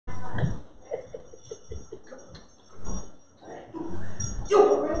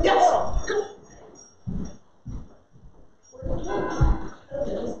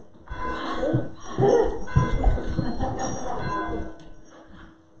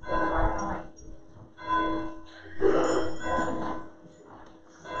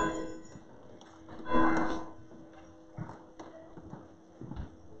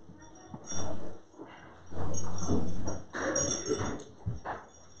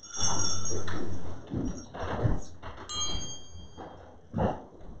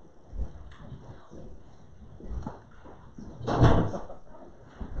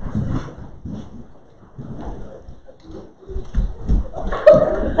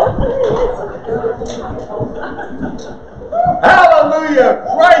Hallelujah!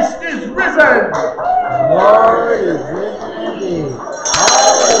 Christ is risen! Lord is risen indeed.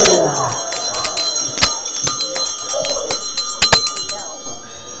 Hallelujah!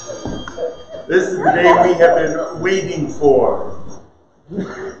 This is the day we have been waiting for.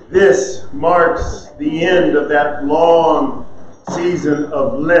 This marks the end of that long season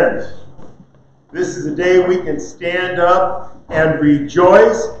of Lent. This is a day we can stand up and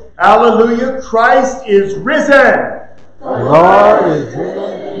rejoice. Hallelujah! Christ is risen! The Lord is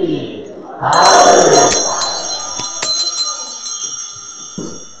risen indeed. Hallelujah!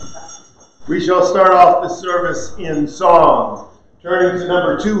 We shall start off the service in song. Turning to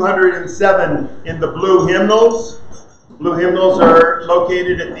number 207 in the blue hymnals. Blue hymnals are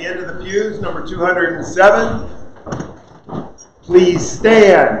located at the end of the pews, number 207. Please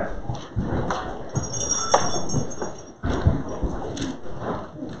stand.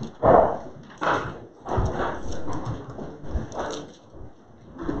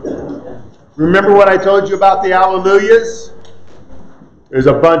 Remember what I told you about the Alleluias? There's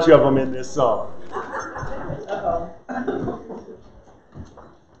a bunch of them in this song.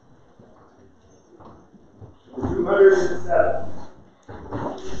 207.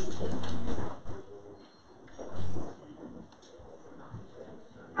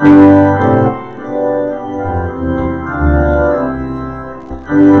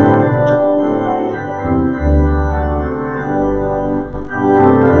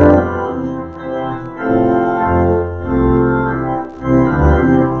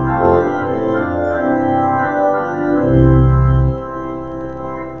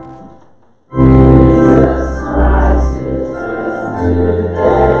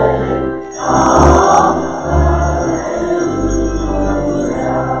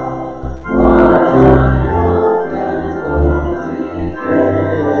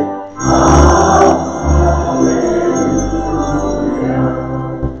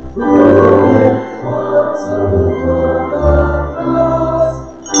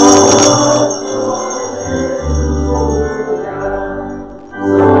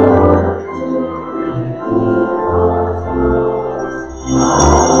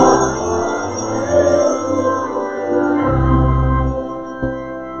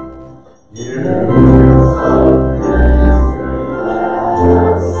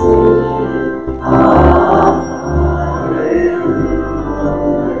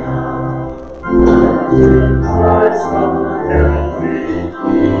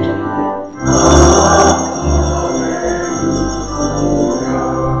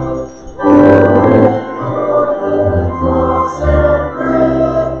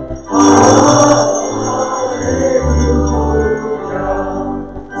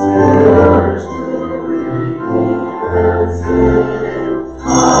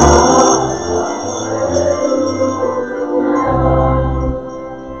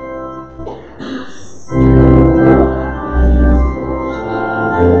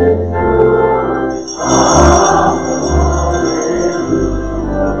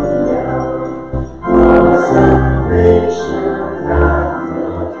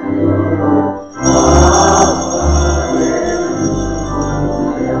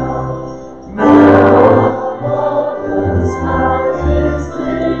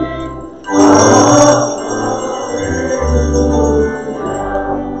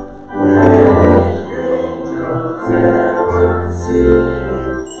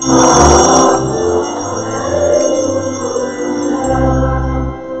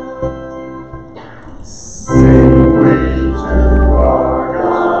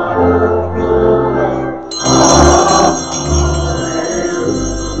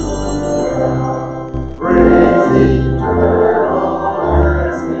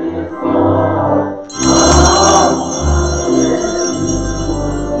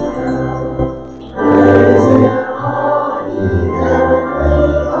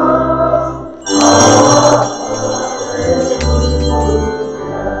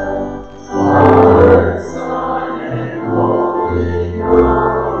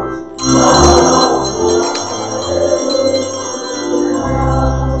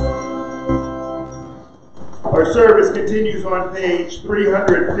 Our service continues on page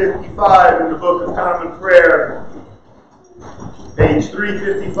 355 in the Book of Common Prayer. Page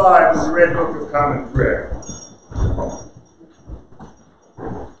 355 of the Red Book of Common Prayer.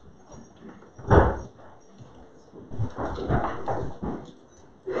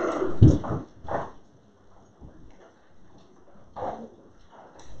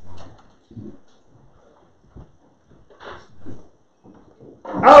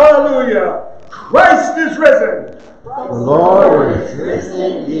 Hallelujah! Christ is risen! The Lord is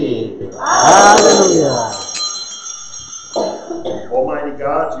risen indeed. Hallelujah! Almighty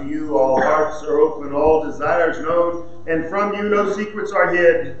God, to you all hearts are open, all desires known, and from you no secrets are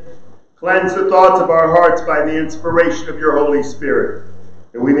hid. Cleanse the thoughts of our hearts by the inspiration of your Holy Spirit,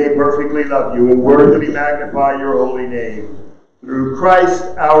 that we may perfectly love you and worthily magnify your holy name. Through Christ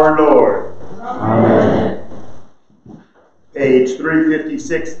our Lord. Amen. Page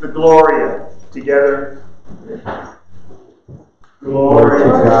 356, the Gloria. Together. Glory to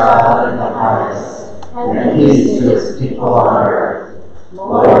God in the highest, and peace to his people on earth.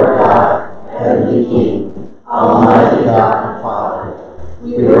 Lord God, heavenly King, Almighty God and Father,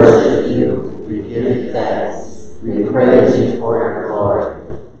 we worship you, we give you thanks, we praise you for your glory.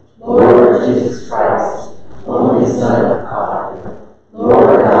 Lord Jesus Christ, only Son of God,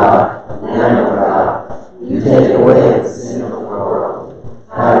 Lord God, Lamb of God, you take away the sin of the world.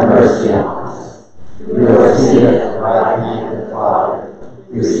 Have mercy on us. You are seated at the right hand of the Father.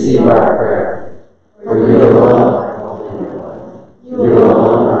 Receive our prayer. For you alone are holy One. You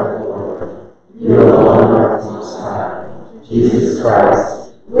alone are Lord. You alone are Most High. Jesus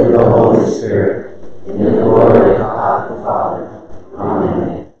Christ, with the Holy Spirit, in the glory of God the Father.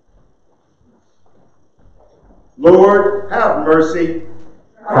 Amen. Lord, have mercy.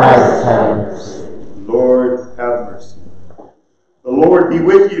 Christ, have mercy. Lord, have mercy. The Lord be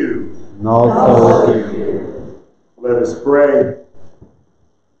with you. And also with you. Let us pray.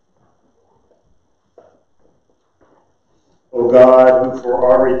 O God, who for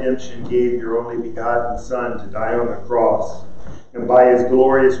our redemption gave your only begotten Son to die on the cross, and by his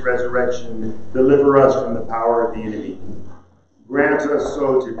glorious resurrection deliver us from the power of the enemy, grant us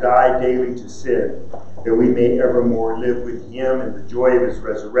so to die daily to sin, that we may evermore live with him in the joy of his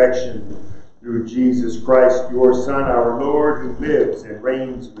resurrection, through Jesus Christ, your Son, our Lord, who lives and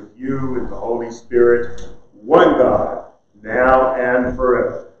reigns with you in the Holy Spirit, one God, now and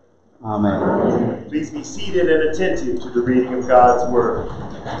forever. Amen. Please be seated and attentive to the reading of God's Word.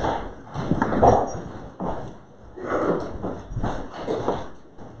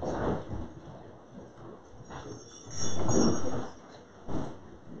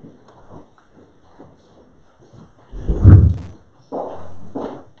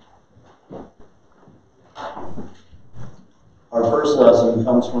 Our first lesson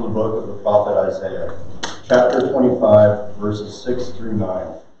comes from the book of the prophet Isaiah, chapter 25, verses 6 through 9.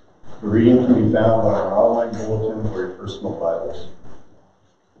 The reading can be found on our online bulletin or your personal Bibles.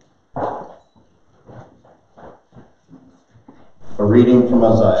 A reading from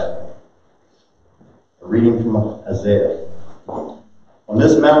Isaiah. A reading from Isaiah. On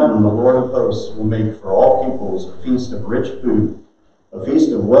this mountain the Lord of hosts will make for all peoples a feast of rich food, a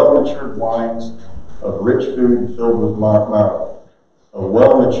feast of well-matured wines, of rich food filled with marrow, of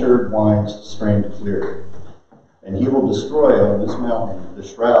well-matured wines strained clear. And he will destroy on this mountain the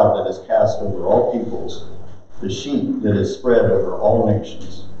shroud that is cast over all peoples, the sheet that is spread over all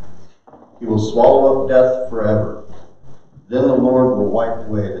nations. He will swallow up death forever. Then the Lord will wipe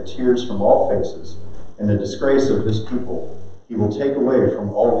away the tears from all faces, and the disgrace of his people he will take away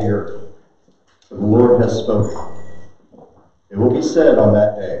from all the earth. For the Lord has spoken. It will be said on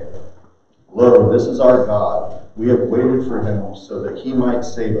that day, Lo, this is our God. We have waited for him so that he might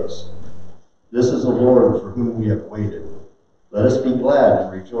save us. This is the Lord for whom we have waited. Let us be glad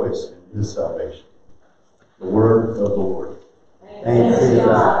and rejoice in his salvation. The word of the Lord. Thanks be to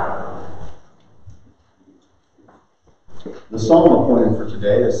God. The psalm appointed for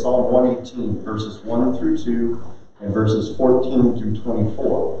today is Psalm 118, verses 1 through 2, and verses 14 through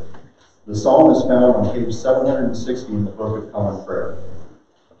 24. The psalm is found on page 760 in the Book of Common Prayer.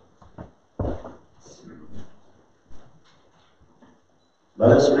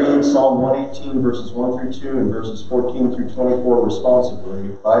 Let us read Psalm 118, verses 1 through 2, and verses 14 through 24 responsively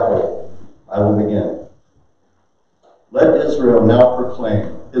by whole. I will begin. Let Israel now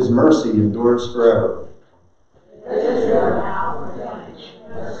proclaim, his mercy endures forever. Let Israel now proclaim, his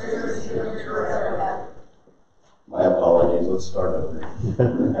mercy endures forever. My apologies, let's start over.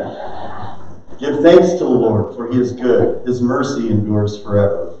 Give thanks to the Lord, for he is good. His mercy endures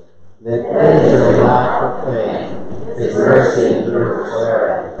forever. Let Israel now proclaim, his mercy endures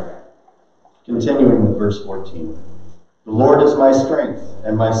forever. Continuing with verse 14. The Lord is my strength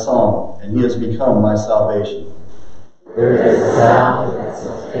and my song, and he has become my salvation. There is a sound of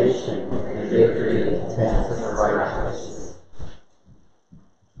exultation and victory in the tents of the righteous.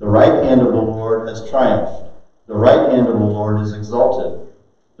 The right hand of the Lord has triumphed. The right hand of the Lord is exalted.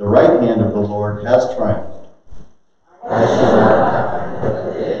 The right hand of the Lord has triumphed. I shall not have but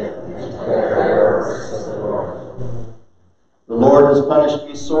live and declare the works of the Lord. The Lord has punished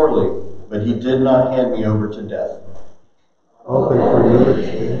me sorely, but he did not hand me over to death. Open for me the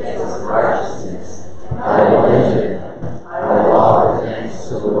gates of righteousness. I will enter them. I will walk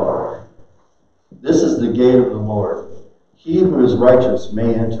righteous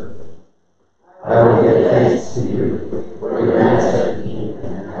may enter. I will give thanks to you, for your answer me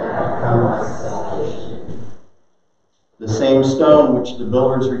and have become my salvation. The same stone which the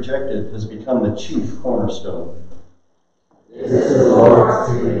builders rejected has become the chief cornerstone. This is the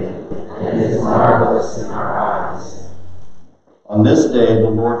Lord's doing, and is marvelous in our eyes. On this day the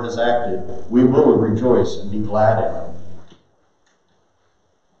Lord has acted. We will rejoice and be glad in it.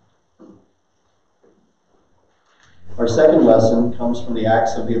 Our second lesson comes from the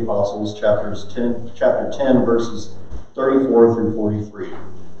Acts of the Apostles, chapter 10, verses 34 through 43.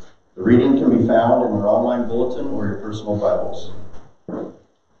 The reading can be found in your online bulletin or your personal Bibles.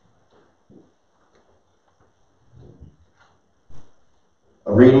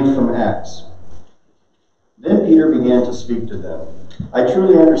 A reading from Acts. Then Peter began to speak to them. I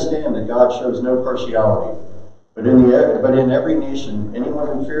truly understand that God shows no partiality, but in every nation, anyone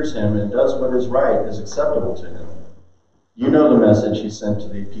who fears him and does what is right is acceptable to him. You know the message he sent to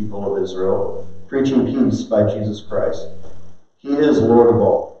the people of Israel, preaching peace by Jesus Christ. He is Lord of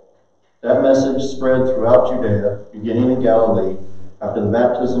all. That message spread throughout Judea, beginning in Galilee, after the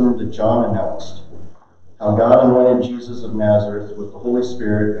baptism that John announced, how God anointed Jesus of Nazareth with the Holy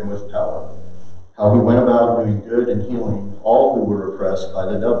Spirit and with power, how he went about doing good and healing all who were oppressed by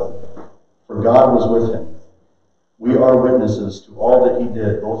the devil, for God was with him. We are witnesses to all that he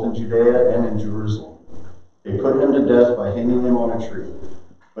did, both in Judea and in Jerusalem. They put him to death by hanging him on a tree,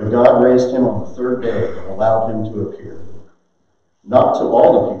 but God raised him on the third day and allowed him to appear, not to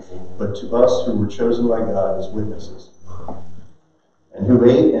all the people, but to us who were chosen by God as witnesses, and who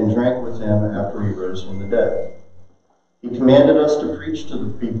ate and drank with him after he rose from the dead. He commanded us to preach to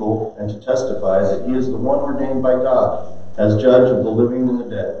the people and to testify that he is the one ordained by God as judge of the living and the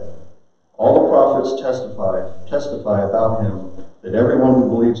dead. All the prophets testify about him that everyone who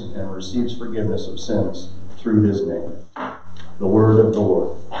believes in him receives forgiveness of sins through his name. The word of the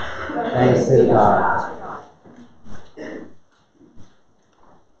Lord. Thanks be to God.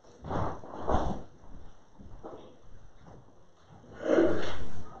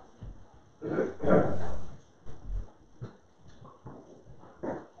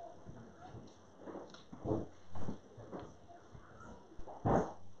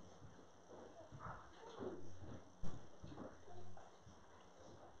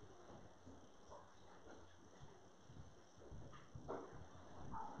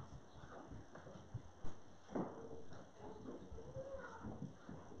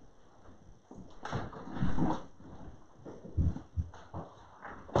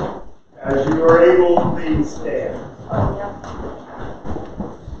 As you are able, please stand.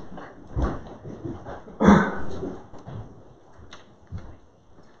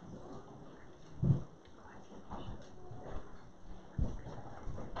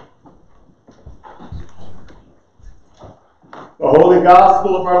 The Holy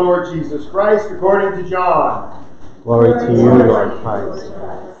Gospel of our Lord Jesus Christ according to John. Glory to you, Lord Christ.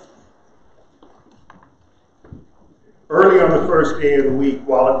 Early on the first day of the week,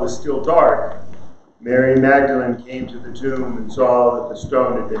 while it was still dark, Mary Magdalene came to the tomb and saw that the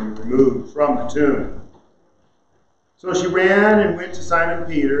stone had been removed from the tomb. So she ran and went to Simon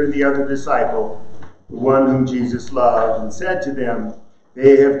Peter and the other disciple, the one whom Jesus loved, and said to them,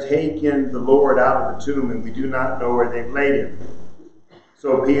 "They have taken the Lord out of the tomb, and we do not know where they've laid him."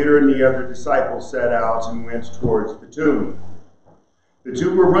 So Peter and the other disciple set out and went towards the tomb. The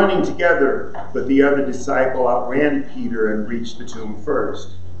two were running together, but the other disciple outran Peter and reached the tomb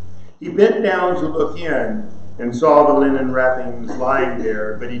first. He bent down to look in and saw the linen wrappings lying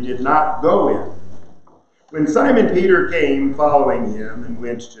there, but he did not go in. When Simon Peter came following him and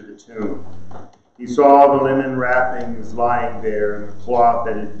went to the tomb, he saw the linen wrappings lying there and the cloth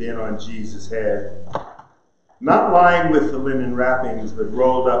that had been on Jesus' head, not lying with the linen wrappings, but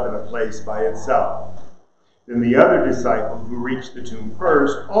rolled up in a place by itself. Then the other disciple, who reached the tomb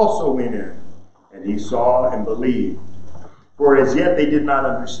first, also went in, and he saw and believed. For as yet they did not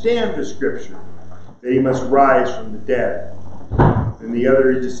understand the scripture, that he must rise from the dead. Then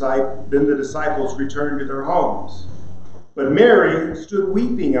the disciples returned to their homes. But Mary stood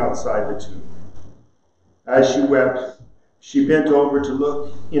weeping outside the tomb. As she wept, she bent over to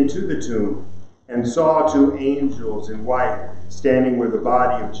look into the tomb, and saw two angels in white standing where the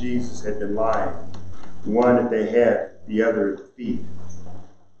body of Jesus had been lying, one at the head, the other at the feet.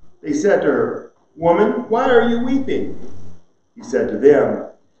 They said to her, "Woman, why are you weeping?" He said to them,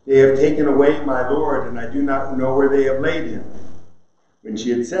 "They have taken away my Lord, and I do not know where they have laid him." When she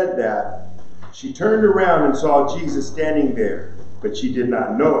had said that, she turned around and saw Jesus standing there, but she did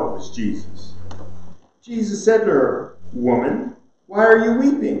not know it was Jesus. Jesus said to her, "Woman, why are you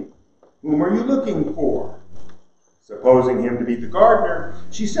weeping? Whom are you looking for?" Supposing him to be the gardener,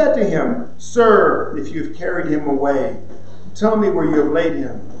 she said to him, Sir, if you have carried him away, tell me where you have laid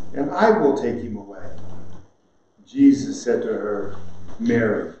him, and I will take him away. Jesus said to her,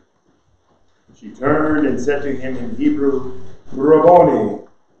 Mary. She turned and said to him in Hebrew, Rabboni,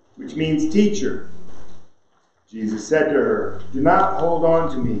 which means teacher. Jesus said to her, Do not hold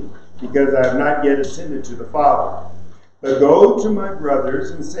on to me, because I have not yet ascended to the Father. But go to my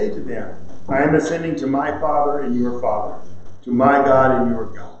brothers and say to them, I am ascending to my Father and your Father, to my God and your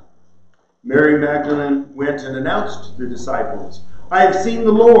God. Mary Magdalene went and announced to the disciples, I have seen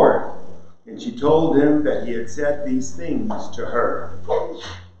the Lord. And she told them that he had said these things to her.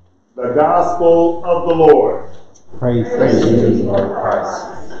 The Gospel of the Lord. Praise to you, Lord Christ.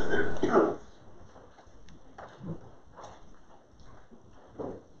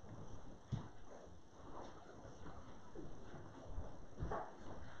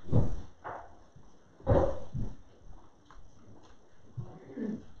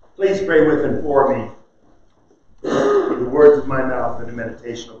 Please pray with and for me. May the words of my mouth and the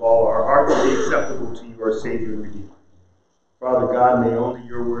meditation of all our hearts be acceptable to you, our Savior and Redeemer. Father God, may only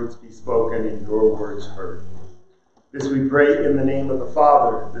your words be spoken and your words heard. This we pray in the name of the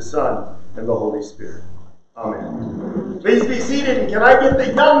Father, the Son, and the Holy Spirit. Amen. Please be seated, and can I get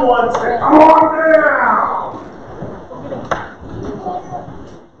the young ones to come on down?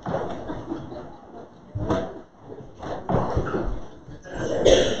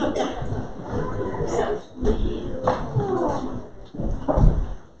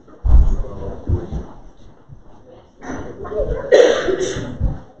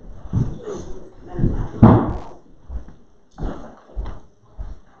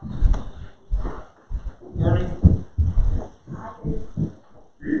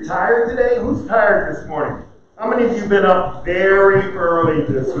 You're tired today? Who's tired this morning? How many of you have been up very early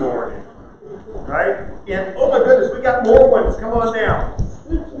this morning? Right? And oh my goodness, we got more ones. Come on down.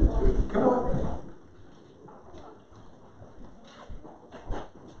 Come on.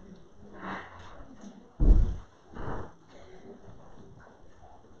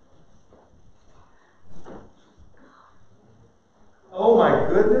 Oh my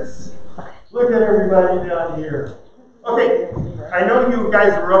goodness. Look at everybody down here. Okay, I know you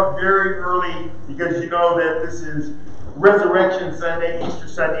guys are up very early because you know that this is Resurrection Sunday, Easter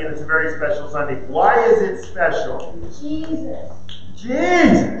Sunday, and it's a very special Sunday. Why is it special? Jesus.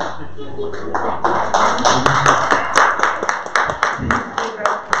 Jesus!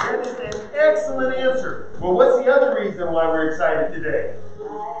 That is an excellent answer. Well, what's the other reason why we're excited today?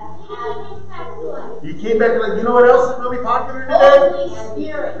 You came back like, you know what else is really popular today? Holy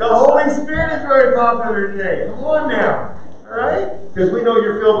Spirit. The Holy Spirit is very popular today. Come on now. All right? Because we know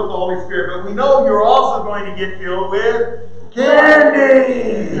you're filled with the Holy Spirit, but we know you're also going to get filled with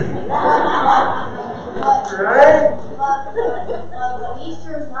candy. Right? But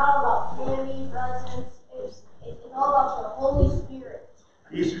Easter is not about candy, presents. It's all about the Holy Spirit.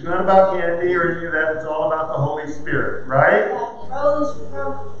 Easter's not about candy or any of that. It's all about the Holy Spirit, right? That rose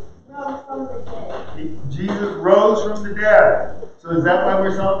from the dead. Jesus rose from the dead. So is that why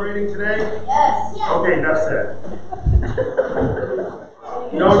we're celebrating today? Yes. Okay, enough said.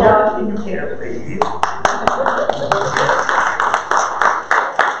 No, you can't leave. You're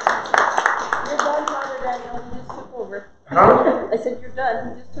done, Father Daniel. He just took over. Huh? I said, you're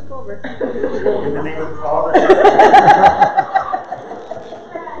done. He just took over. In the name of the Father.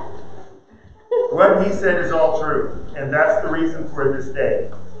 What he said is all true, and that's the reason for this day.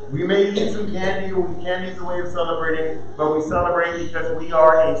 We may eat some candy, or candy is a way of celebrating, but we celebrate because we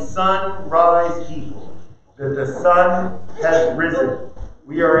are a sunrise people. That the sun has risen.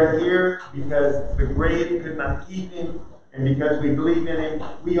 We are here because the grave could not keep him, and because we believe in him,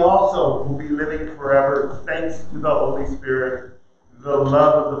 we also will be living forever thanks to the Holy Spirit, the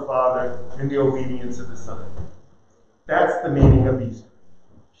love of the Father, and the obedience of the Son. That's the meaning of Easter.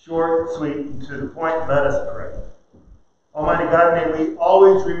 Short, sweet, and to the point. Let us pray. Almighty God, may we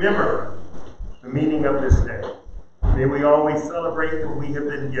always remember the meaning of this day. May we always celebrate what we have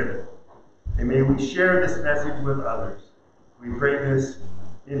been given. And may we share this message with others. We pray this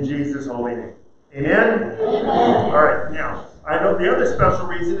in Jesus' holy name. Amen? Amen. All right, now, I know the other special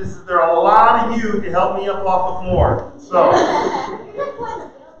reason is that there are a lot of you to help me up off the floor. So,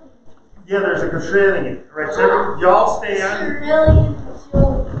 yeah, there's a quadrillion. Right, so y'all stand.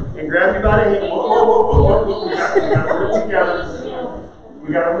 And grab your body. Whoa. We got to work together. We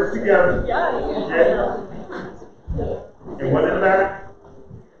got to work together. Okay? And one in the back.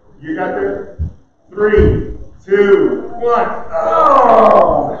 You got there? 3, 2, 1.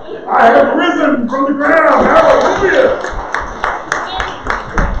 Oh! I have risen from the ground. Hallelujah!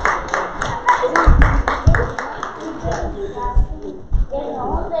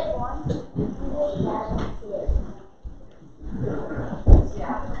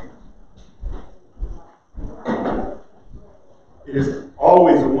 It is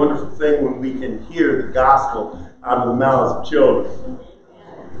always a wonderful thing when we can hear the gospel out of the mouths of children.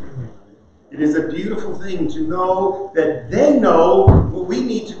 It is a beautiful thing to know that they know what we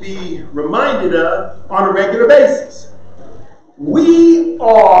need to be reminded of on a regular basis. We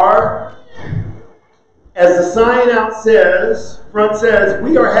are, as the sign out says, front says,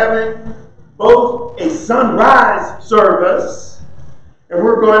 we are having both a sunrise service and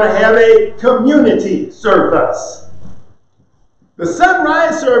we're going to have a community service. The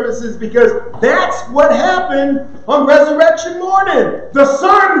sunrise service is because that's what happened on resurrection morning. The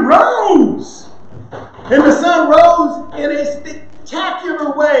sun rose. And the sun rose in a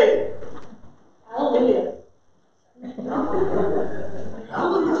spectacular way. Hallelujah.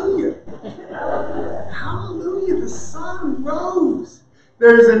 Hallelujah. Hallelujah. The sun rose.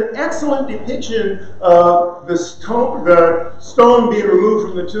 There's an excellent depiction of the stone being removed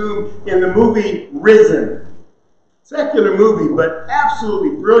from the tomb in the movie Risen. Secular movie, but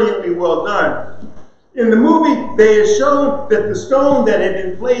absolutely brilliantly well done. In the movie, they have shown that the stone that had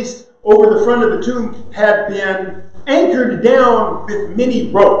been placed over the front of the tomb had been anchored down with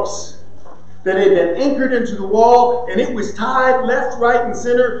many ropes that had been anchored into the wall, and it was tied left, right, and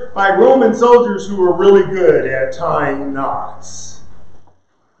center by Roman soldiers who were really good at tying knots.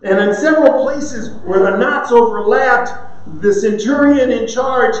 And in several places where the knots overlapped, the centurion in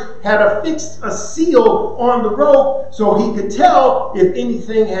charge had affixed a seal on the rope so he could tell if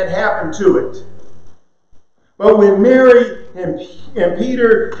anything had happened to it. But when Mary and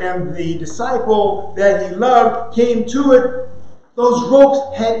Peter and the disciple that he loved came to it, those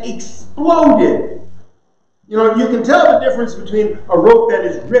ropes had exploded. You know, you can tell the difference between a rope that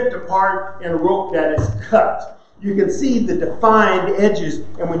is ripped apart and a rope that is cut. You can see the defined edges,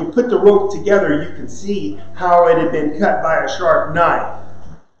 and when you put the rope together, you can see how it had been cut by a sharp knife.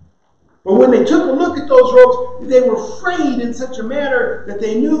 But when they took a look at those ropes, they were frayed in such a manner that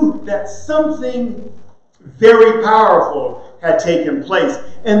they knew that something very powerful had taken place.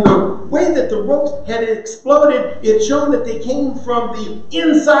 And the way that the ropes had exploded, it showed that they came from the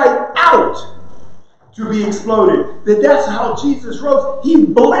inside out to be exploded. That's how Jesus rose. He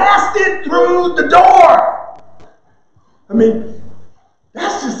blasted through the door. I mean,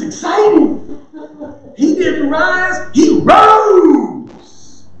 that's just exciting. He didn't rise, he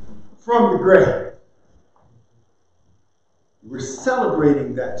rose from the grave. We're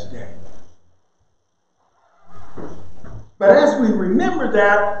celebrating that today. But as we remember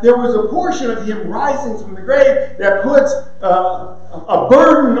that, there was a portion of him rising from the grave that puts a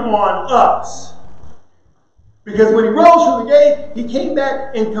burden on us. Because when he rose from the grave, he came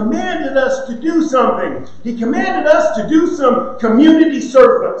back and commanded us to do something. He commanded us to do some community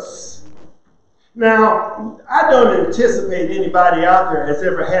service. Now, I don't anticipate anybody out there has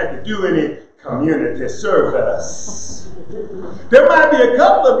ever had to do any community service. There might be a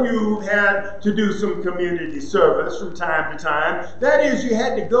couple of you who've had to do some community service from time to time. That is, you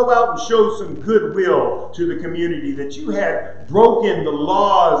had to go out and show some goodwill to the community, that you had broken the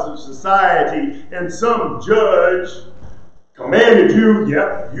laws of society and some judge commanded you,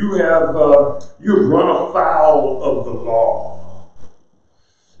 yep, you've run afoul of the law.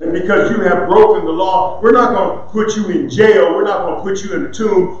 And because you have broken the law, we're not going to put you in jail. We're not going to put you in a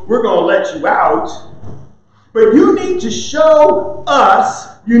tomb. We're going to let you out. But you need to show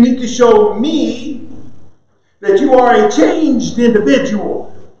us, you need to show me that you are a changed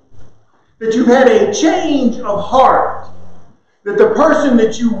individual. That you've had a change of heart. That the person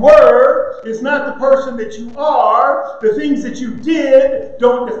that you were is not the person that you are. The things that you did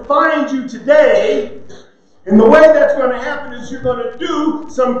don't define you today. And the way that's going to happen is you're going to do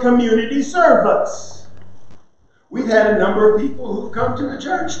some community service. We've had a number of people who've come to the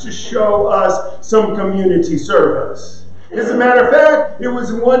church to show us some community service. As a matter of fact, it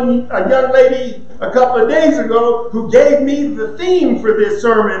was a young lady a couple of days ago who gave me the theme for this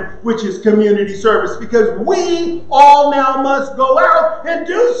sermon, which is community service, because we all now must go out and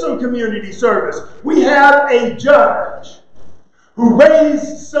do some community service. We have a judge who raised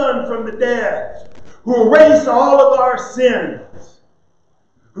his son from the dead, who erased all of our sins,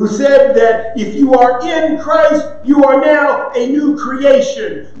 who said that if you are in Christ, you are now a new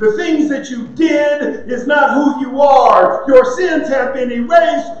creation. The things that you did is not who you are. Your sins have been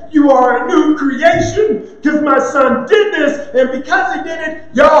erased. You are a new creation because my son did this, and because he did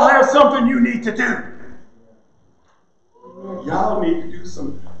it, y'all have something you need to do. Y'all need to do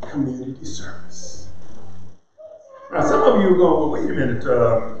some community service. Now, some of you are going, well, wait a minute,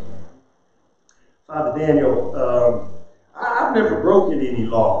 Father Daniel, I've never broken any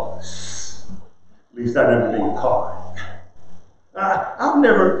laws. At least I've never been caught. I've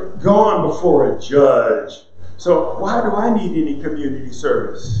never gone before a judge So why do I need any community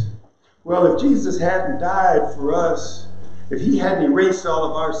service? Well, if Jesus hadn't died for us, if he hadn't erased all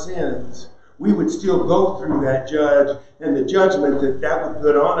of our sins, we would still go through that judge, and the judgment that would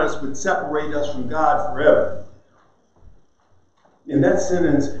put on us would separate us from God forever. And that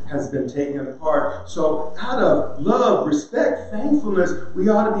sentence has been taken apart. So out of love, respect, thankfulness, we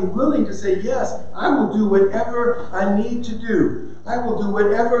ought to be willing to say, yes, I will do whatever I need to do. I will do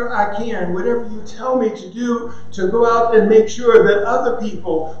whatever I can, whatever you tell me to do, to go out and make sure that other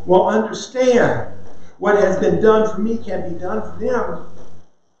people will understand what has been done for me can be done for them.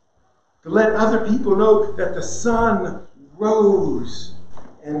 To let other people know that the Son rose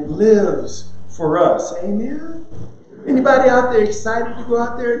and lives for us. Amen? Anybody out there excited to go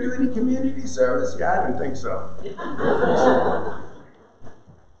out there and do any community service? Yeah, I didn't think so.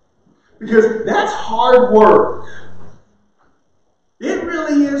 Because that's hard work. It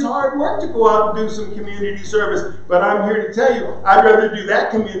really is hard work to go out and do some community service. But I'm here to tell you, I'd rather do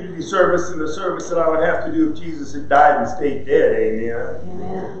that community service than the service that I would have to do if Jesus had died and stayed dead. Amen.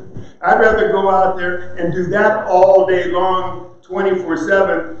 Amen. I'd rather go out there and do that all day long,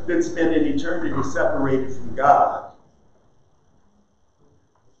 24/7, than spend an eternity separated from God.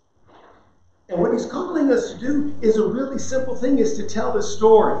 And what he's calling us to do is a really simple thing, is to tell the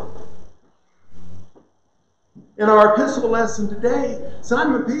story. In our epistle lesson today,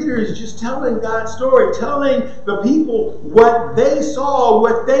 Simon Peter is just telling God's story, telling the people what they saw,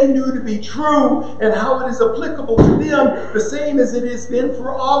 what they knew to be true, and how it is applicable to them, the same as it has been for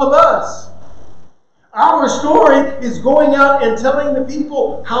all of us. Our story is going out and telling the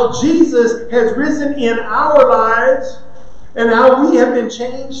people how Jesus has risen in our lives and how we have been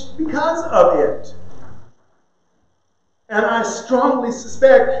changed because of it. And I strongly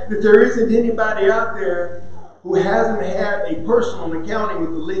suspect that there isn't anybody out there who hasn't had a personal encounter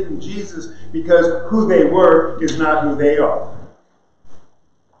with the living Jesus, because who they were is not who they are.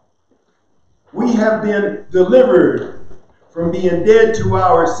 We have been delivered from being dead to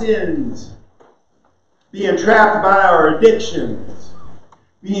our sins, being trapped by our addictions,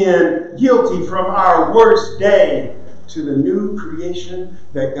 being guilty from our worst day, to the new creation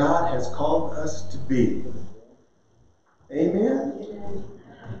that God has called us to be. Amen?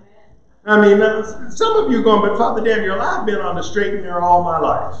 I mean, some of you are going, but Father Daniel, I've been on the straight and narrow all my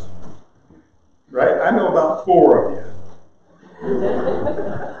life. Right? I know about 4 of you.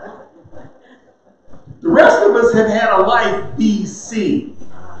 The rest of us have had a life BC.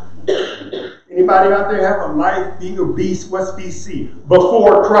 Anybody out there have a life B or B? What's BC?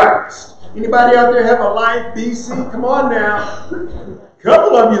 Before Christ. Anybody out there have a life BC? Come on now. A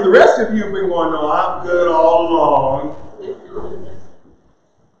couple of you, the rest of you have been going, no, I'm good all along.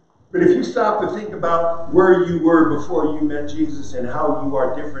 But if you stop to think about where you were before you met Jesus and how you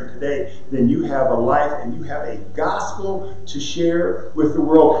are different today, then you have a life and you have a gospel to share with the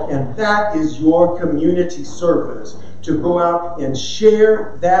world. And that is your community service, to go out and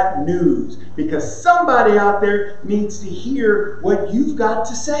share that news, because somebody out there needs to hear what you've got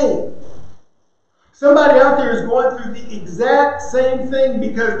to say. Somebody out there is going through the exact same thing,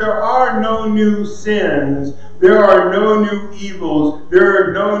 because there are no new sins. There are no new evils. There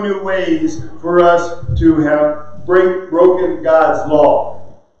are no new ways for us to have broken God's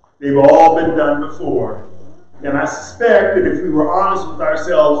law. They've all been done before. And I suspect that if we were honest with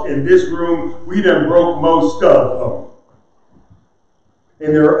ourselves in this room, we done broke most of them.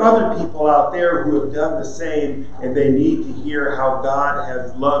 And there are other people out there who have done the same, and they need to hear how God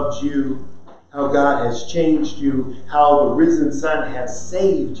has loved you, how God has changed you, how the risen Son has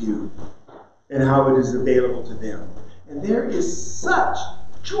saved you, and how it is available to them. And there is such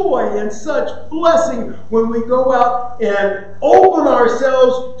joy and such blessing when we go out and open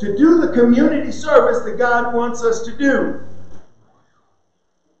ourselves to do the community service that God wants us to do.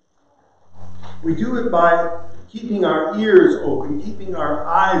 We do it by keeping our ears open, keeping our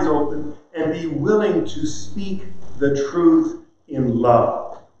eyes open, and be willing to speak the truth in love.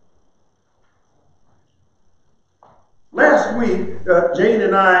 Last week, Jane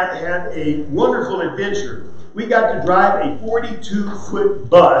and I had a wonderful adventure. We got to drive a 42-foot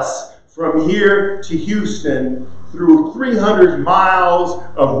bus from here to Houston through 300 miles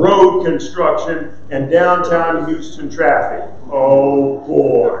of road construction and downtown Houston traffic. Oh,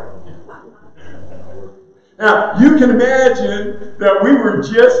 boy. Now, you can imagine that we were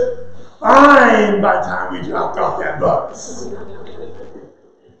just fine by the time we dropped off that bus.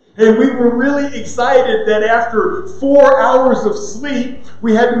 And we were really excited that after 4 hours of sleep,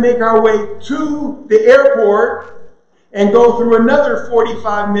 we had to make our way to the airport and go through another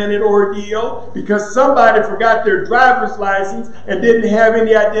 45-minute ordeal because somebody forgot their driver's license and didn't have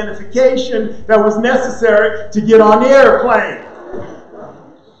any identification that was necessary to get on the airplane.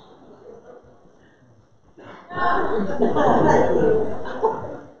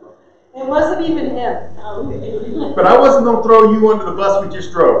 It wasn't even him. But I wasn't going to throw you under the bus we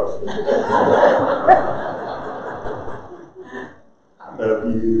just drove. I love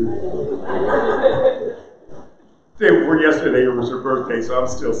you. Day before yesterday, it was her birthday, so I'm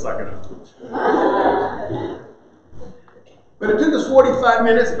still sucking up. But it took us 45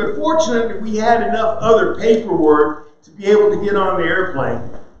 minutes, but fortunately we had enough other paperwork to be able to get on the airplane.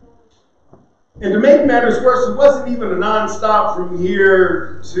 And to make matters worse, it wasn't even a non-stop from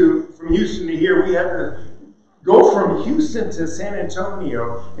Houston to here. We had to go from Houston to San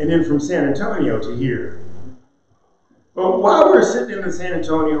Antonio, and then from San Antonio to here. But while we were sitting in the San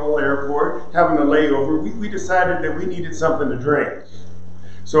Antonio airport, having a layover, we decided that we needed something to drink.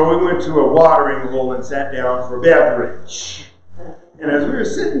 So we went to a watering hole and sat down for a beverage. And as we were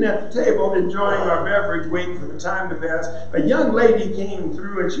sitting at the table enjoying our beverage, waiting for the time to pass, a young lady came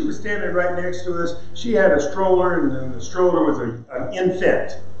through and she was standing right next to us. She had a stroller, and the stroller was an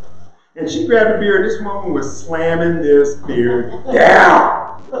infant. And she grabbed a beer, and this woman was slamming this beer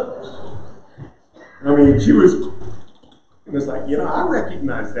down. I mean, she was, it was like, I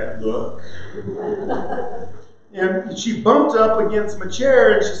recognize that look. And she bumped up against my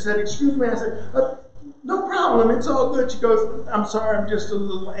chair and she said, "Excuse me." I said, "No problem, it's all good." She goes, "I'm sorry, I'm just a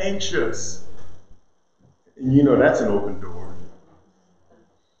little anxious." And that's an open door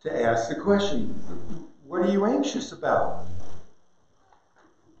to ask the question, what are you anxious about?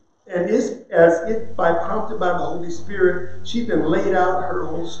 And as if prompted by the Holy Spirit, she then laid out her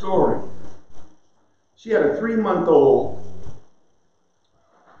whole story. She had a 3-month-old.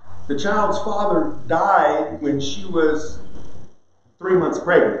 The child's father died when she was 3 months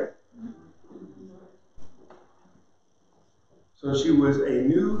pregnant. So she was a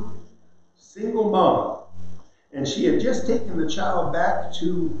new single mom, and she had just taken the child back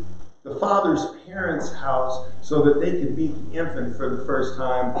to the father's parents' house so that they could meet the infant for the first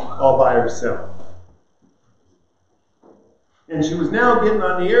time all by herself. And she was now getting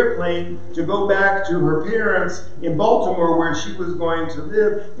on the airplane to go back to her parents in Baltimore, where she was going to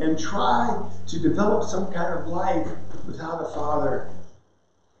live and try to develop some kind of life without a father.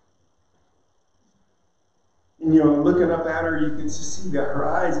 And looking up at her, you could see that her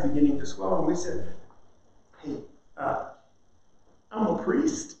eyes beginning to swell. And we said, "Hey, I'm a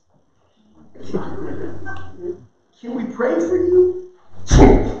priest. Can we pray for you?"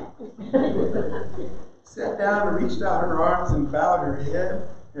 Sat down and reached out her arms and bowed her head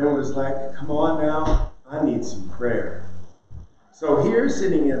and was like, "Come on now, I need some prayer." So here,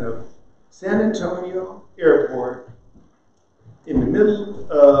 sitting in a San Antonio airport, in the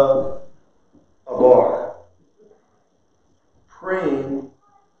middle of a bar, praying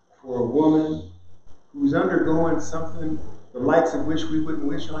for a woman who's undergoing something the likes of which we wouldn't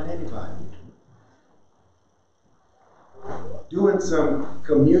wish on anybody. Doing some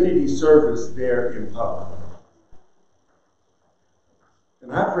community service there in public.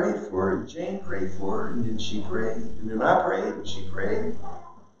 And I prayed for her, and Jane prayed for her, and then she prayed, and then I prayed, and she prayed.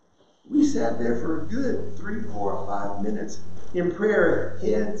 We sat there for a good 3, 4, 5 minutes in prayer,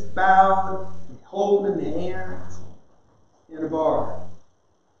 heads bowed, holding hands in a bar,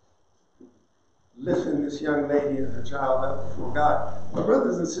 lifting this young lady and her child up before God. My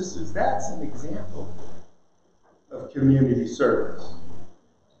brothers and sisters, that's an example of community service.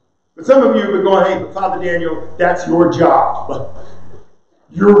 But some of you have been going, "Hey, but Father Daniel, that's your job.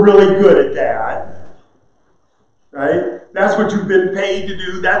 You're really good at that." Right? That's what you've been paid to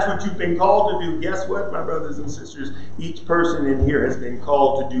do. That's what you've been called to do. Guess what, my brothers and sisters? Each person in here has been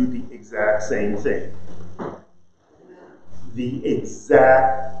called to do the exact same thing. The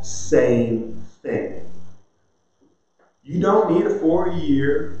exact same thing. You don't need a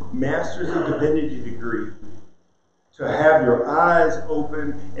 4-year Master's of Divinity degree to have your eyes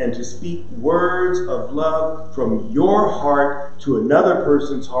open and to speak words of love from your heart to another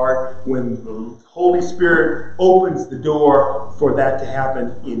person's heart when the Holy Spirit opens the door for that to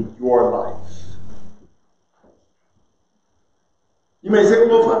happen in your life. You may say,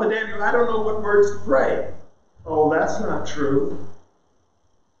 "Well, Father Daniel, I don't know what words to pray." Oh, that's not true.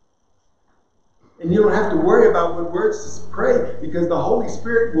 And you don't have to worry about what words to pray because the Holy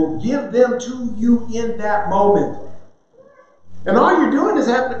Spirit will give them to you in that moment. And all you're doing is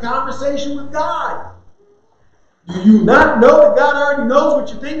having a conversation with God. Do you not know that God already knows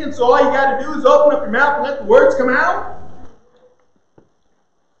what you're thinking, so all you got to do is open up your mouth and let the words come out?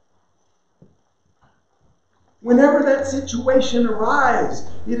 Whenever that situation arrives,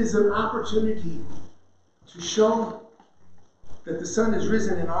 it is an opportunity to show that the sun is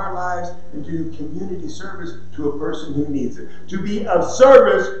risen in our lives and to do community service to a person who needs it. To be of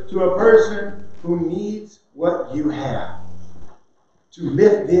service to a person who needs what you have. To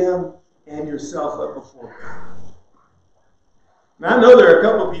lift them and yourself up before God. Now, I know there are a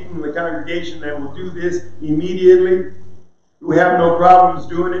couple of people in the congregation that will do this immediately, who have no problems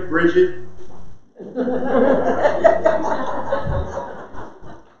doing it. Bridget.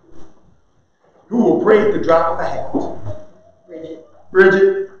 Who will pray at the drop of a hat.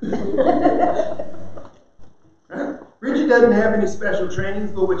 Bridget. Bridget doesn't have any special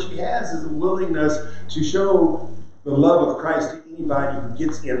trainings, but what she has is a willingness to show the love of Christ to anybody who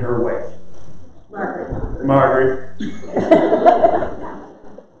gets in her way. Margaret.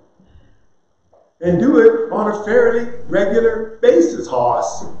 And do it on a fairly regular basis,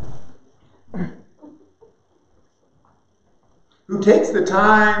 Hoss. Who takes the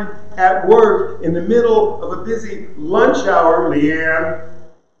time at work in the middle of a busy lunch hour, Leanne,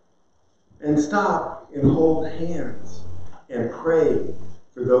 and stop and hold hands and pray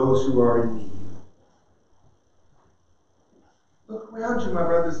for those who are in need. Look around you, my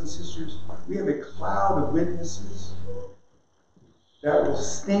brothers and sisters. We have a cloud of witnesses that will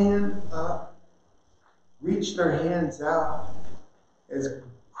stand up, reach their hands out as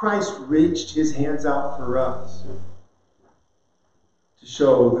Christ reached his hands out for us to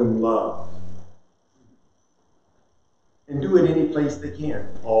show them love. And do it any place they can.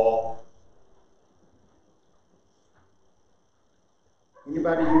 Paul.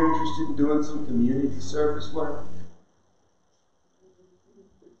 Anybody here interested in doing some community service work?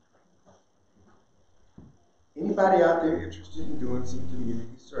 Anybody out there interested in doing some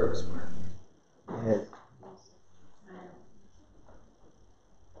community service work? Yes.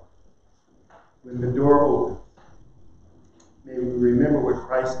 When the door opens, may we remember what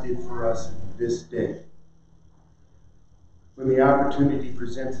Christ did for us this day. When the opportunity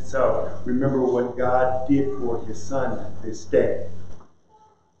presents itself, remember what God did for his Son this day.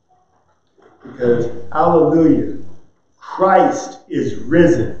 Because, hallelujah, Christ is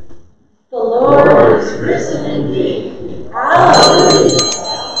risen. The Lord is risen indeed. Hallelujah.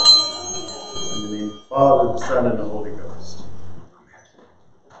 In the name of the Father, the Son, and the Holy Ghost.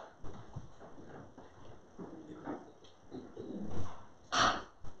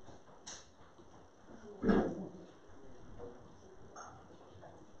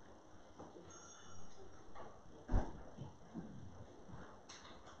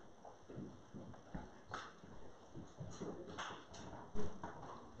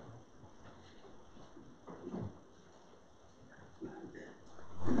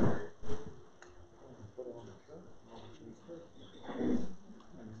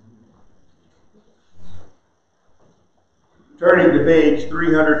 Turning to page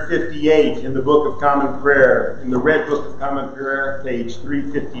 358 in the Book of Common Prayer, in the Red Book of Common Prayer, page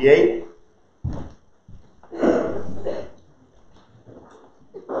 358.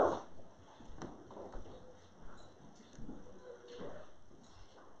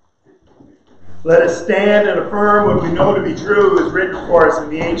 Let us stand and affirm what we know to be true is written for us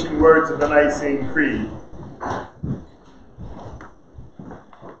in the ancient words of the Nicene Creed.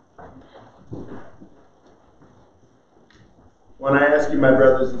 When I ask you, my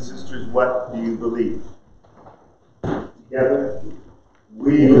brothers and sisters, what do you believe? Together,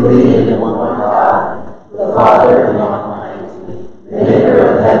 we believe in one God, the Father Almighty, maker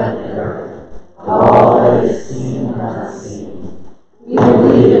of heaven and earth, of all that is seen and unseen. We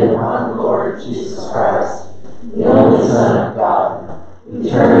believe in one Lord Jesus Christ, the only Son of God,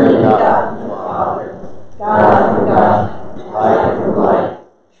 eternally begotten of the Father, God from God, light from light,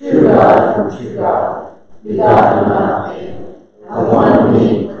 true God from true God, begotten unmade, the one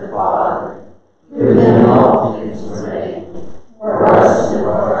being with the Father. Through him all things were made. For us and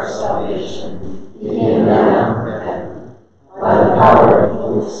for our salvation, he came down from heaven. By the power of the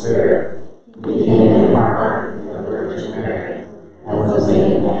Holy Spirit, he became incarnate of the Virgin Mary, and was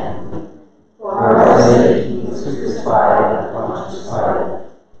made man. For our sake he was crucified under Pontius Pilate.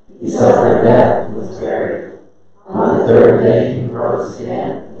 He suffered death and was buried. On the third day he rose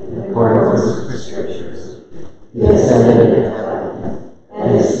again, in accordance with the Scriptures. He ascended into heaven,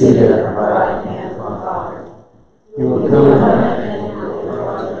 and is seated at the right hand of the Father. He will come again and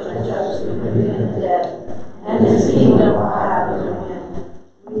will judge the living and the dead, and his kingdom will have no end.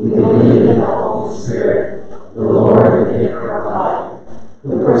 We believe in the Holy Spirit, the Lord and giver of life, who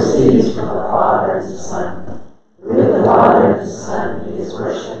proceeds from the Father and the Son. With the Father and the Son he is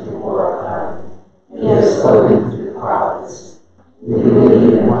worshipped and glorified, and he has spoken through the prophets. We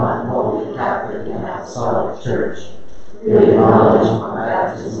believe in one holy Catholic and apostolic Church. We acknowledge our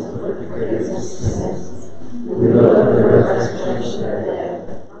baptism for the forgiveness of sins. We look for the resurrection of the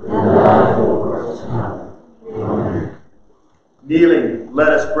dead and the life of the world to come. Amen. Kneeling, let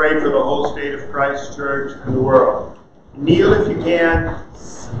us pray for the whole state of Christ Church and the world. Kneel if you can,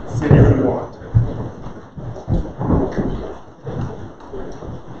 sit if you want.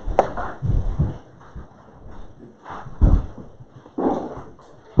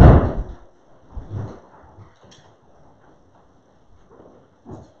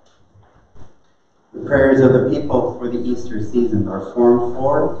 The prayers of the people for the Easter season are Form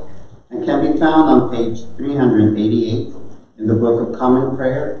 4 and can be found on page 388 in the Book of Common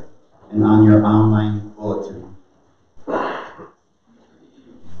Prayer and on your online bulletin.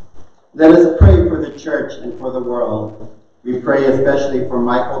 Let us pray for the church and for the world. We pray especially for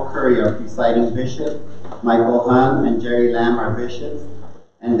Michael Curry, our presiding bishop, Michael Hahn and Jerry Lamb, our bishops,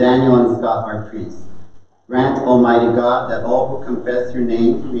 and Daniel and Scott, our priests. Grant, Almighty God, that all who confess your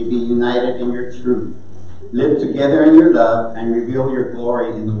name may be united in your truth, live together in your love, and reveal your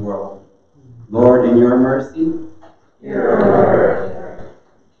glory in the world. Lord, in your mercy,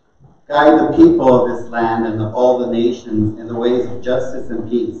 guide the people of this land and of all the nations in the ways of justice and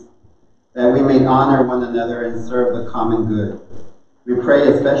peace, that we may honor one another and serve the common good. We pray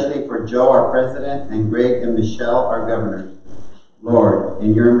especially for Joe, our president, and Greg and Michelle, our governors. Lord,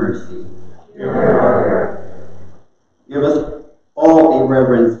 in your mercy. Give us all a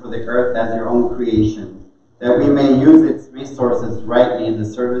reverence for the earth as your own creation, that we may use its resources rightly in the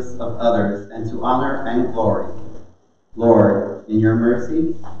service of others and to honor and glory. Lord, in your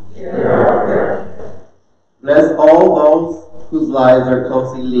mercy. Bless all those whose lives are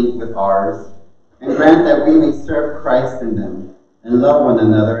closely linked with ours, and grant that we may serve Christ in them and love one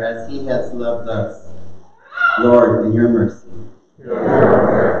another as he has loved us. Lord, in your mercy.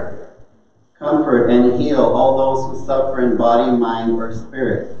 Comfort and heal all those who suffer in body, mind, or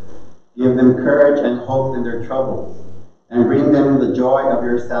spirit. Give them courage and hope in their troubles, and bring them the joy of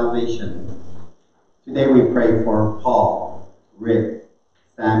your salvation. Today we pray for Paul, Rick,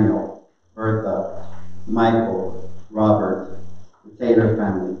 Samuel, Bertha, Michael, Robert, the Taylor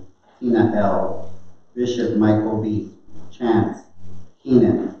family, Tina L., Bishop Michael B., Chance,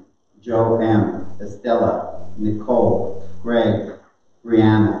 Keenan, Joe M., Estella, Nicole, Greg,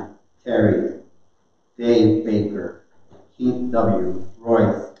 Brianna, Terry, Dave Baker, Keith W.,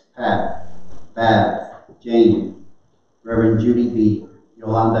 Royce, Pat, Babs, Jane, Reverend Judy B.,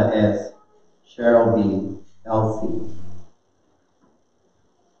 Yolanda S., Cheryl B., Elsie.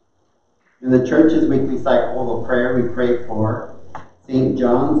 In the church's weekly cycle of prayer, we pray for St.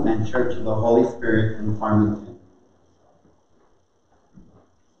 John's and Church of the Holy Spirit in Farmington.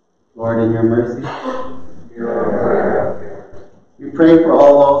 Lord, in your mercy. We pray for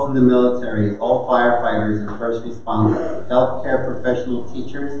all those in the military, all firefighters and first responders, healthcare professional,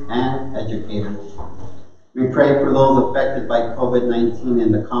 teachers, and educators. We pray for those affected by COVID-19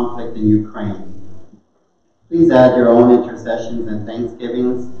 and the conflict in Ukraine. Please add your own intercessions and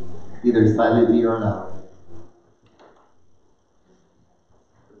thanksgivings, either silently or loud.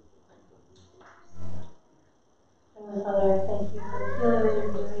 Heavenly Father, I thank you for the healing that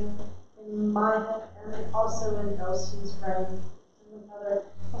you're doing in my head and also in Elsie's friend. Heavenly Father,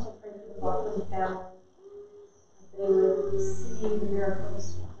 I also pray for the Bachman family, that they would see the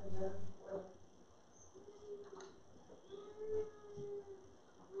miracles within them.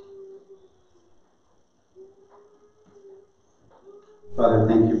 Father,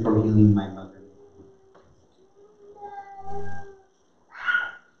 thank you for healing my mother.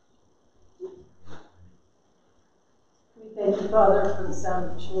 We thank you, Father, for the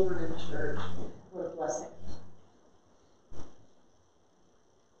sound of children in church. What a blessing.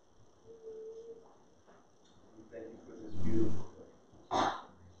 Thank you for this beautiful day.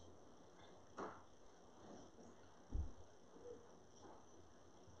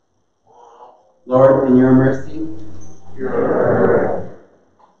 Lord, in your mercy,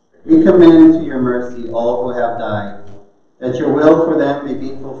 we commend to your mercy all who have died, that your will for them may be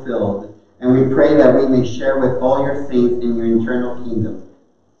fulfilled, and we pray that we may share with all your saints in your eternal kingdom.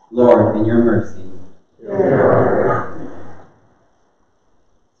 Lord, in your mercy.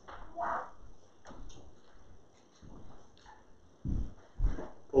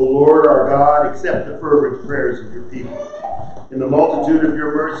 O Lord our God, accept the fervent prayers of your people. In the multitude of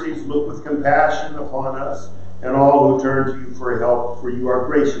your mercies, look with compassion upon us and all who turn to you for help, for you are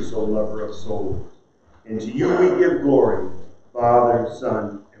gracious, O lover of souls. And to you we give glory, Father,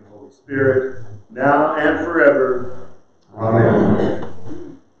 Son, and Holy Spirit, now and forever. Amen.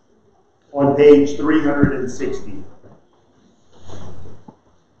 On page 360.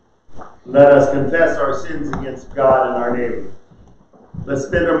 Let us confess our sins against God and our neighbor. Let's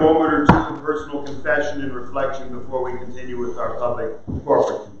spend a moment or two in personal confession and reflection before we continue with our public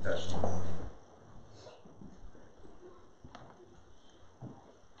corporate confession.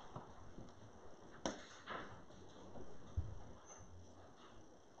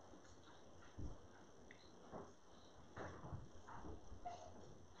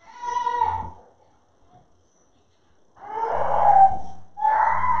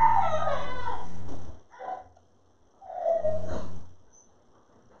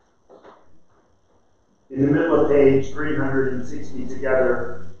 In the middle of page 360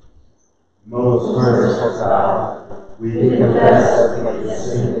 together, Most merciful God, we confess that we have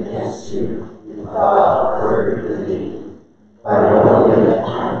sinned against you in thought, word, and deed, by will and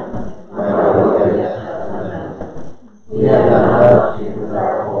action, by will and detriment. We have not loved you with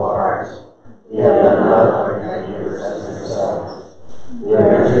our whole hearts. We have not loved our neighbors as ourselves. We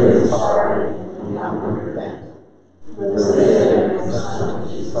are truly sorry and we humbly repent. For the sake of your Son,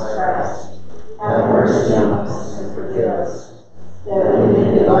 Jesus Christ, have mercy on us and forgive us, that we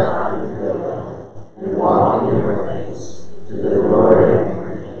may delight in your will and walk in your ways, to the glory of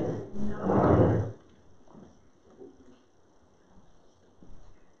your name. Amen.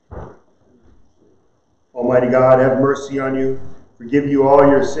 Almighty God, have mercy on you, forgive you all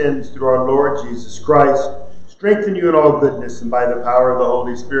your sins through our Lord Jesus Christ, strengthen you in all goodness, and by the power of the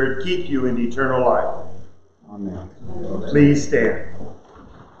Holy Spirit, keep you in eternal life. Amen. Please stand.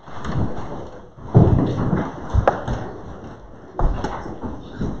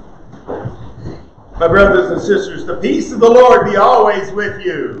 My brothers and sisters, the peace of the Lord be always with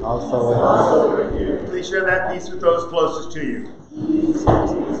you. Also with you. Please share that peace with those closest to you.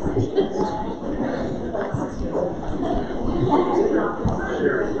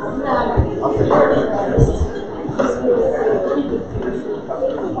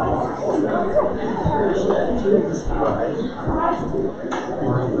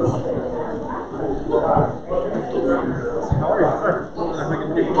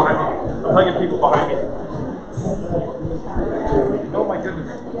 I'm hugging people behind me. Oh my goodness.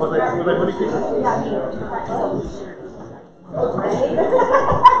 Was I hoodie people?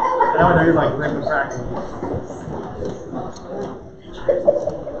 Now I know you're like ripping tracks.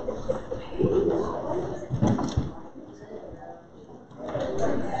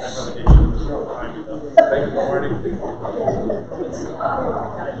 Thank you for morning.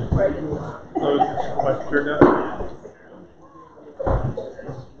 So, my shirt down?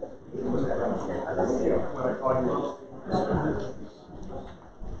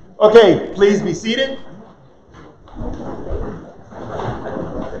 Okay, please be seated.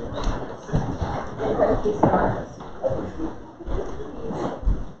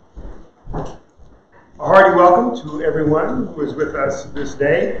 A hearty welcome to everyone who is with us this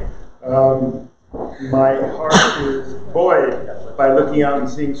day. My heart is buoyed by looking out and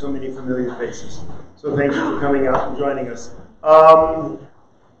seeing so many familiar faces. So thank you for coming out and joining us.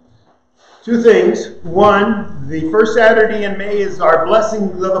 Two things. One, the first Saturday in May is our Blessing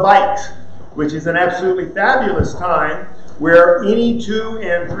of the Bikes, which is an absolutely fabulous time where any 2-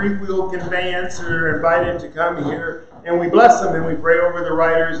 and 3-wheel conveyance are invited to come here, and we bless them and we pray over the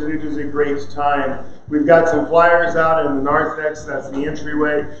riders, and it is a great time. We've got some flyers out in the narthex, that's the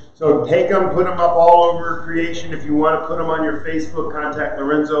entryway. So take them, put them up all over creation. If you want to put them on your Facebook, contact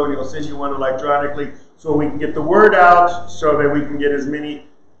Lorenzo and he'll send you one electronically so we can get the word out so that we can get as many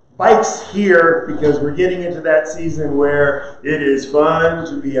bikes here, because we're getting into that season where it is fun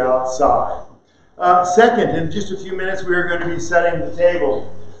to be outside. Second, in just a few minutes, we are going to be setting the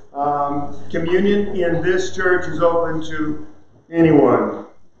table. Communion in this church is open to anyone.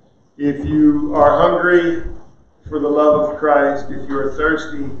 If you are hungry for the love of Christ, if you are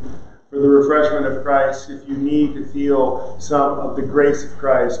thirsty for the refreshment of Christ, if you need to feel some of the grace of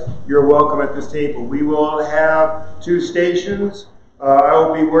Christ, you're welcome at this table. We will have 2 stations. I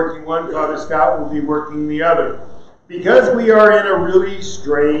will be working one, Father Scott will be working the other. Because we are in a really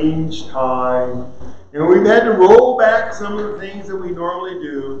strange time, and we've had to roll back some of the things that we normally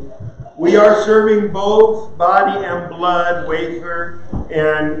do, we are serving both body and blood, wafer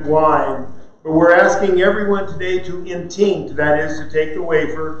and wine. But we're asking everyone today to intinct, that is, to take the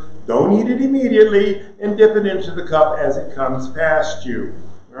wafer, don't eat it immediately, and dip it into the cup as it comes past you.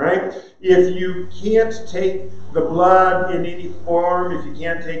 All right? If you can't take the blood in any form, if you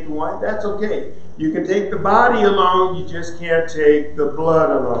can't take the wine, that's okay. You can take the body alone, you just can't take the blood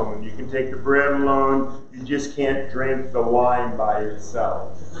alone. You can take the bread alone, you just can't drink the wine by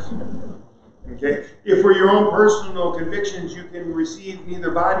itself. Okay? If for your own personal convictions you can receive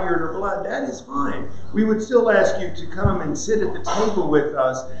neither body or blood, that is fine. We would still ask you to come and sit at the table with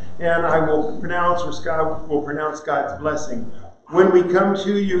us, and I will pronounce, or Scott will pronounce God's blessing. When we come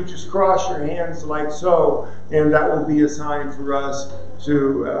to you, just cross your hands like so, and that will be a sign for us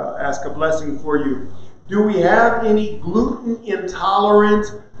to ask a blessing for you. Do we have any gluten intolerant,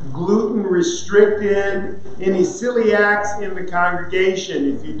 gluten restricted, any celiacs in the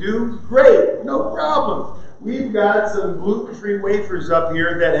congregation? If you do, great, no problem. We've got some gluten-free wafers up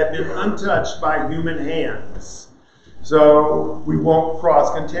here that have been untouched by human hands. So we won't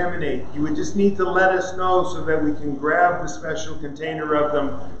cross-contaminate. You would just need to let us know so that we can grab the special container of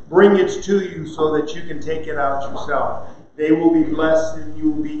them, bring it to you so that you can take it out yourself. They will be blessed and you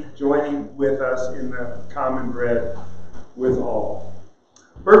will be joining with us in the common bread with all.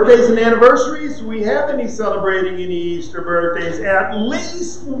 Birthdays and anniversaries. Do we have any celebrating any Easter birthdays? At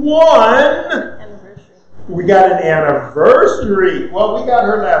least one. Anniversary. We got an anniversary. Well, we got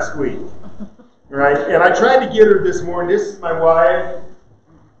her last week. Right? And I tried to get her this morning. This is my wife.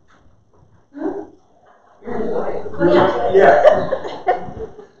 Yeah.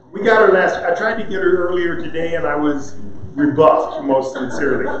 We got her last. I tried to get her earlier today, and I was rebuffed most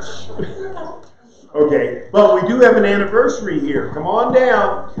sincerely. Okay, but we do have an anniversary here. Come on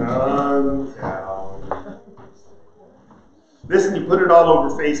down. Come down. Listen, you put it all over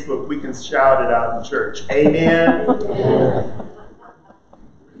Facebook. We can shout it out in church. Amen.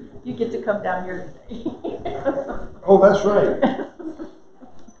 You get to come down here today. Oh, that's right.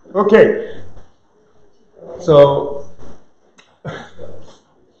 Okay. So,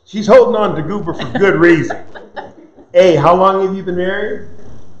 she's holding on to Goober for good reason. Hey, how long have you been married?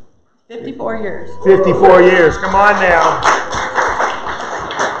 54 years. 54 years. Come on now.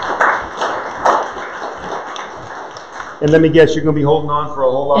 And let me guess, you're going to be holding on for a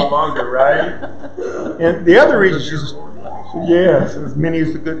whole lot longer, right? And the other reason she's... Yes, as many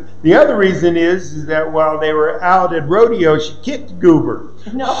as the good. The other reason is that while they were out at rodeo, she kicked Goober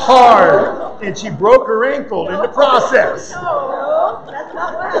hard, and she broke her ankle in the process. No, that's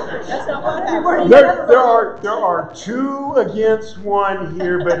not what happened. That's not what happened. There are 2 against 1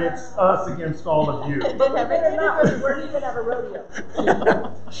 here, but it's us against all of you. Didn't have anything to do with it. We didn't have a rodeo.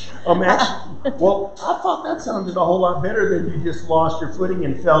 Actually, well, I thought that sounded a whole lot better than you just lost your footing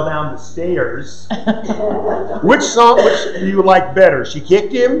and fell down the stairs. Which do you like better? She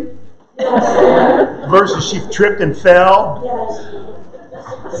kicked him? Versus she tripped and fell?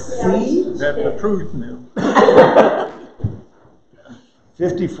 See? That's the truth now.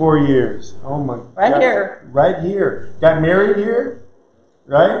 54 years. Oh my God. Right here. Right here. Got married here?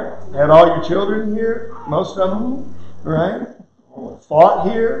 Right? Had all your children here? Most of them? Right? Fought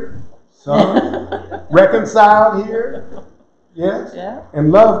here? Some. Reconciled here? Yes? Yeah.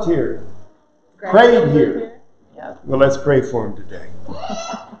 And loved here. Prayed here. Yeah. Well, let's pray for him today.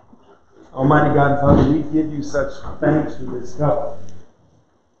 Almighty God and Father, we give you such thanks for this couple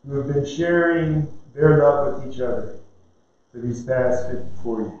who have been sharing their love with each other for these past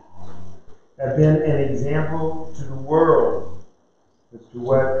 54 years. Have been an example to the world as to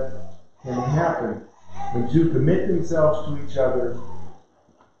what can happen when two commit themselves to each other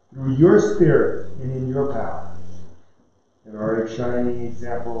through your Spirit and in your power, and are a shining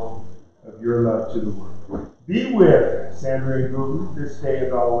example of your love to the world. Be with Sandra and Goober this day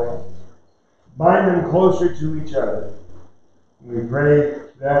as always. Bind them closer to each other. We pray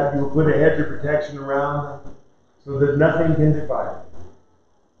that you will put a hedge of protection around them so that nothing can divide them,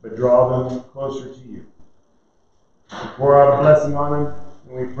 but draw them closer to you. We pour out a blessing on them,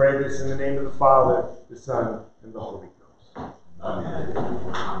 and we pray this in the name of the Father, the Son, and the Holy Ghost. Amen.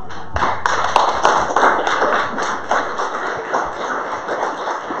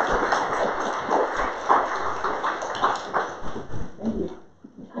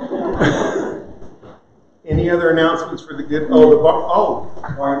 Any other announcements for the good?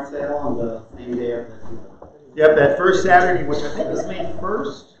 Barn sale on the same day of this month. Yep, that first Saturday, which I think is May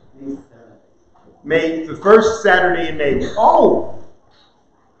 1st. May 7th. The first Saturday in May. Oh!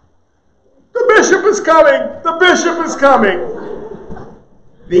 The bishop is coming! The bishop is coming!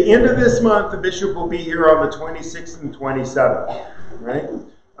 The end of this month, the bishop will be here on the 26th and 27th, right?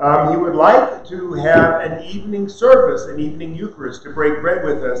 He would like to have an evening service, an evening Eucharist, to break bread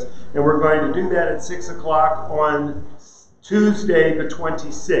with us, and we're going to do that at 6 o'clock on Tuesday, the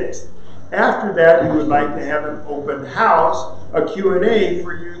 26th. After that, we would like to have an open house, a Q&A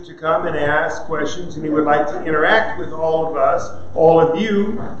for you to come and ask questions, and he would like to interact with all of us, all of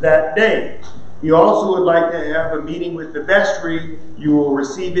you, that day. He also would like to have a meeting with the vestry. You will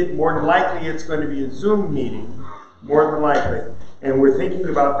receive it. More than likely, it's going to be a Zoom meeting, more than likely. And we're thinking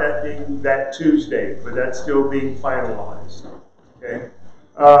about that being that Tuesday, but that's still being finalized. Okay?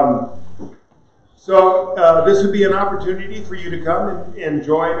 So this would be an opportunity for you to come and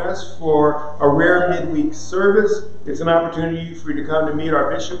join us for a rare midweek service. It's an opportunity for you to come to meet our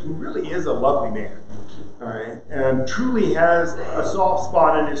bishop, who really is a lovely man. All right, and truly has a soft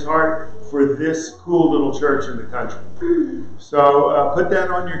spot in his heart for this cool little church in the country. So put that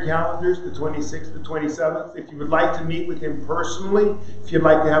on your calendars, the 26th, the 27th. If you would like to meet with him personally, if you'd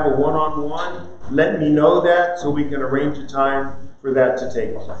like to have a one-on-one, let me know that so we can arrange a time for that to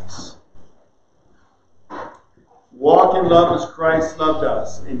take place. Walk in love as Christ loved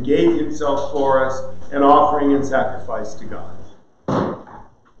us and gave himself for us, an offering and sacrifice to God.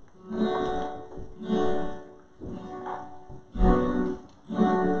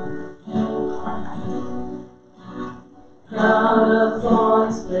 Crown of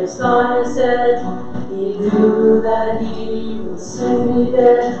thorns placed on his head, he knew that he would soon be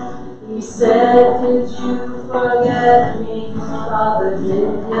dead. He said, did you forget me, Father,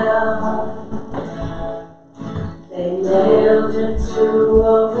 did ya? They nailed him to a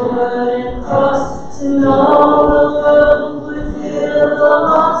wooden cross, and all the world would feel the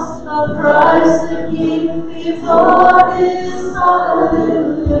loss of Christ the King before his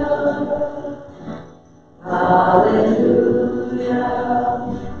hallelujah. Hallelujah,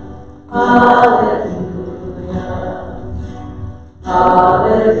 hallelujah,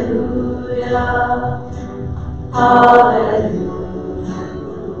 hallelujah, hallelujah.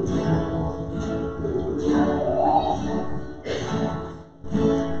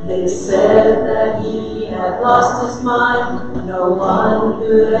 They said that he had lost his mind. No one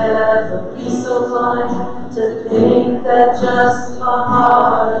could ever be so blind to think that just a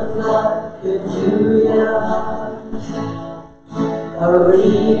heart of blood could do ya. A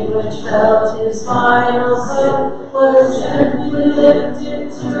reed which felt his final sip was gently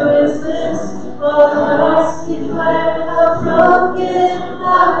lifted to his lips, while Christ declared a broken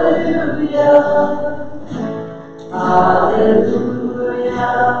hallelujah. Hallelujah,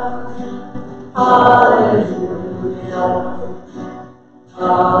 hallelujah,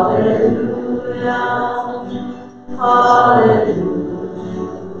 hallelujah, hallelujah.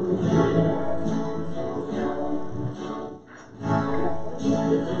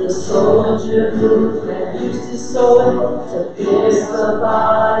 The soldier who had used his sword to pierce the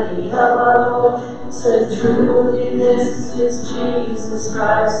body of our Lord said, truly this is Jesus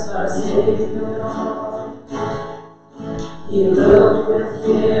Christ our Savior. He looked with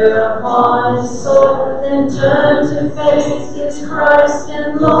fear upon his sword, then turned to face his Christ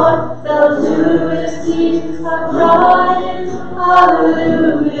and Lord, fell to his knees, crying,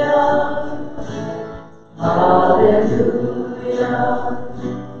 hallelujah, hallelujah,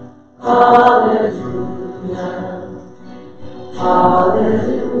 hallelujah,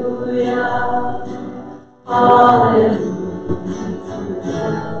 hallelujah, hallelujah.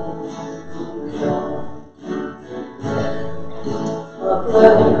 A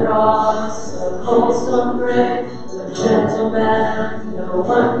bloody cross, a cold stone grave, a gentleman no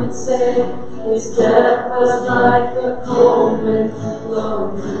one could save. His death was like the cold wind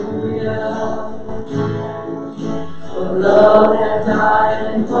blowing through ya. For love had died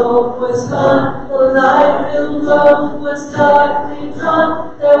and hope was gone, the light-filled road was darkly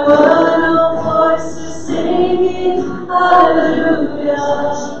drawn. There were no voices singing hallelujah,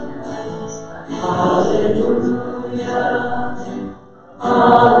 hallelujah,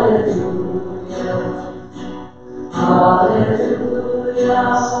 hallelujah, hallelujah,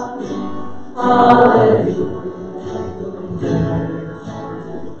 hallelujah.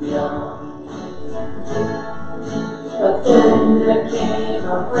 But then there came a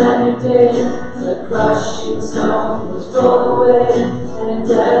brand new day, the crushing stone was rolled away, and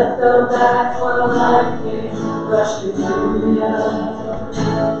death fell back while life came rushing through ya.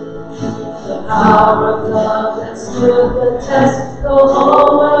 The power of love that stood the test, though all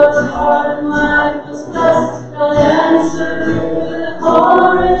was hard and life was blessed, now answered through the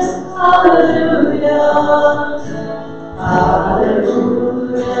chorus, hallelujah, hallelujah,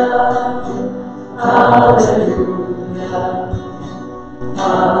 hallelujah,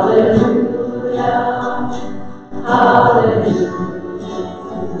 hallelujah, hallelujah.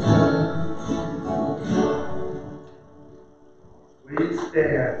 Please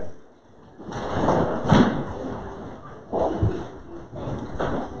stand.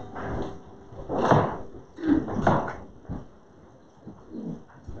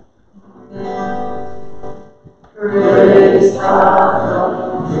 Praise God,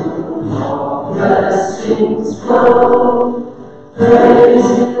 blessings flow, praise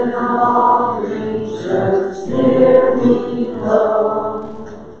in all creatures near me below.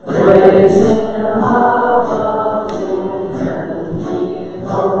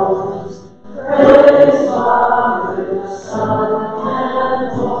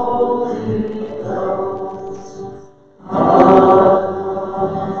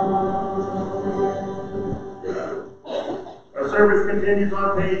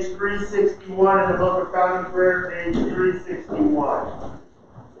 page 361 in the Book of Common Prayer, page 361.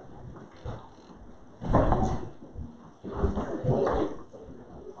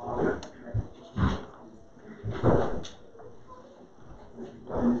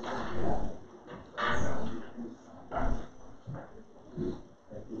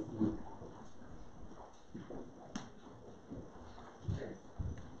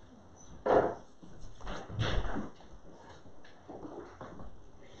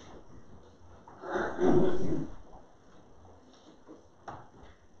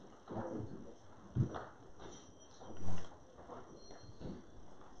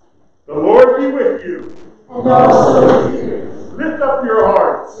 The Lord be with you. And also with you. Lift up your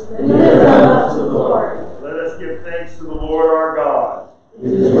hearts. Lift them up to the Lord. Let us give thanks to the Lord our God.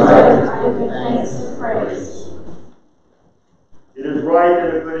 It is right to give thanks and praise. It is right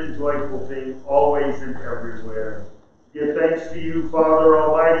and a good and joyful thing, always and everywhere. Give thanks to you, Father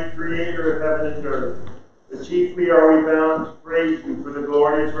Almighty, Creator of heaven and earth. But chiefly are we bound to praise you for the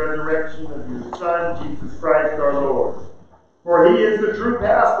glorious resurrection of your Son, Jesus Christ our Lord. For he is the true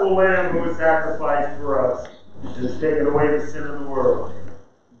Paschal Lamb who was sacrificed for us and has taken away the sin of the world.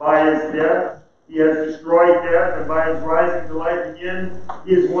 By his death, he has destroyed death, and by his rising to life again,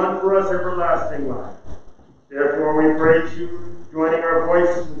 he has won for us everlasting life. Therefore we praise you, joining our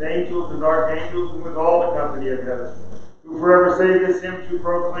voices with angels and archangels and with all the company of heaven, who forever say this hymn to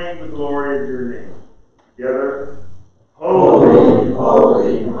proclaim the glory of your name. Together, Holy,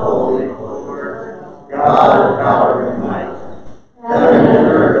 holy, holy, Lord, God of power and might. Heaven and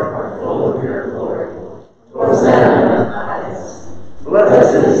earth are full of your glory. Hosanna in the highest.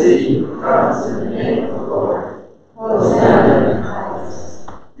 Blessed is he who comes in the name of the Lord. Hosanna in the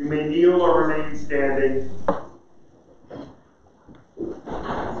highest. you may kneel or remain standing.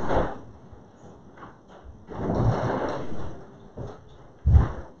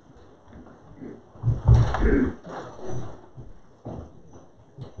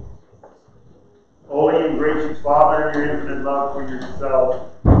 Holy and gracious Father, in your infinite love for yourself,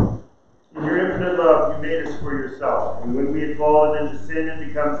 in your infinite love, you made us for yourself. And when we had fallen into sin and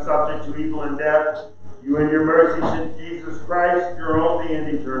become subject to evil and death, you in your mercy sent Jesus Christ, your only and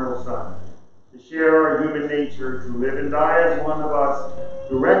eternal Son, to share our human nature, to live and die as one of us,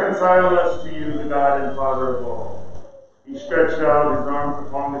 to reconcile us to you, the God and Father of all. He stretched out his arms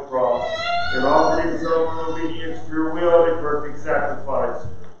upon the cross and offered himself in obedience to your will, a perfect sacrifice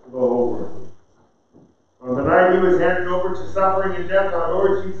for the whole world. On the night he was handed over to suffering and death, our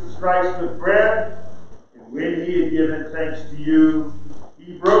Lord Jesus Christ took bread, and when he had given thanks to you,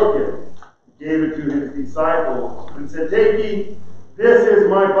 he broke it, gave it to his disciples, and said, "Take, eat, this is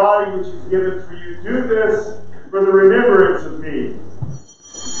my body which is given for you. Do this for the remembrance of me."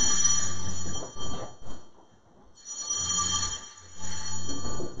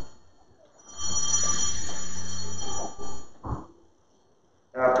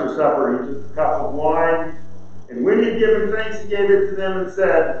 After supper, he took a cup of wine, and when he had given thanks, he gave it to them and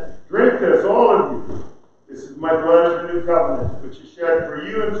said, "Drink this, all of you. This is my blood of the new covenant, which is shed for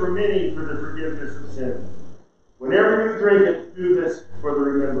you and for many for the forgiveness of sin. Whenever you drink it, do this for the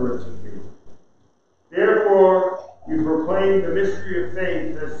remembrance of me." Therefore, we proclaim the mystery of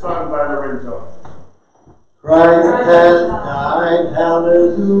faith as sung by Lorenzo. Christ has died,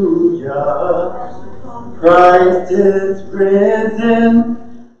 hallelujah. Christ is risen,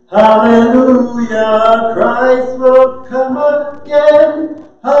 hallelujah. Christ will come again,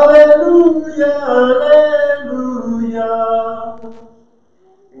 hallelujah, hallelujah.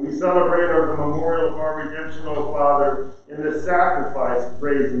 We celebrate the memorial of our redemption, O Father, in the sacrifice of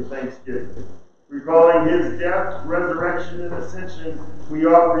praise and thanksgiving. Recalling his death, resurrection, and ascension, we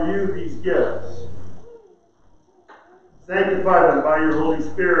offer you these gifts. Sanctify them by your Holy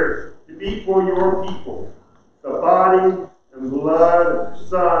Spirit to be for your people the body and blood of your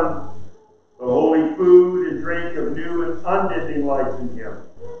Son, the holy food and drink of new and unending life in him.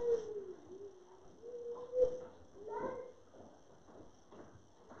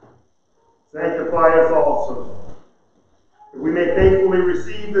 Sanctify us also, that we may faithfully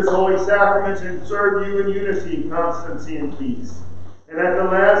receive this holy sacrament and serve you in unity, constancy, and peace. And at the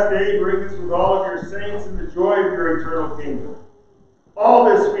last day, bring us with all of your saints in the joy of your eternal kingdom. All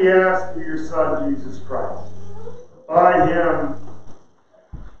this we ask through your Son, Jesus Christ. By him,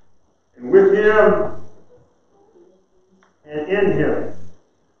 and with him, and in him,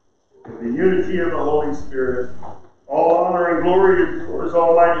 in the unity of the Holy Spirit, all honor and glory is yours,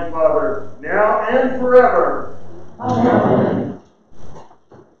 Almighty Father, now and forever. Amen.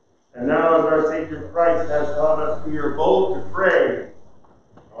 And now, as our Savior Christ has taught us, we are bold to pray.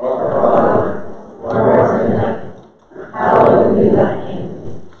 Our Father, who art in heaven, hallowed be thy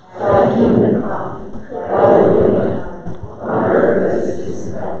name.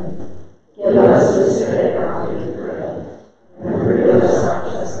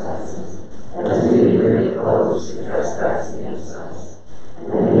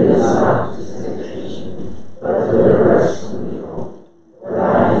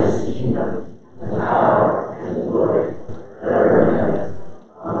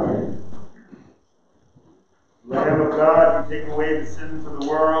 of the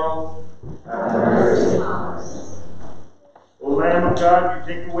world. Have mercy on us. O Lamb of God,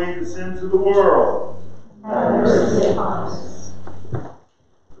 you take away the sins of the world. Have mercy on us.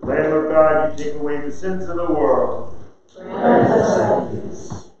 Lamb of God, you take away the sins of the world. Grant us thy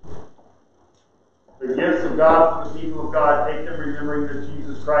peace. The gifts of God for the people of God, take them remembering that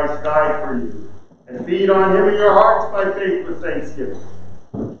Jesus Christ died for you. And feed on him in your hearts by faith with thanksgiving.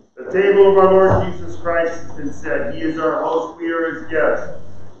 The table of our Lord Jesus Christ has been set. He is our host, we are his guests.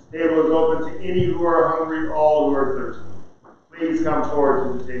 His table is open to any who are hungry, all who are thirsty. Please come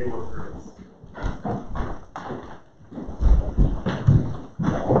forward to the table of grace.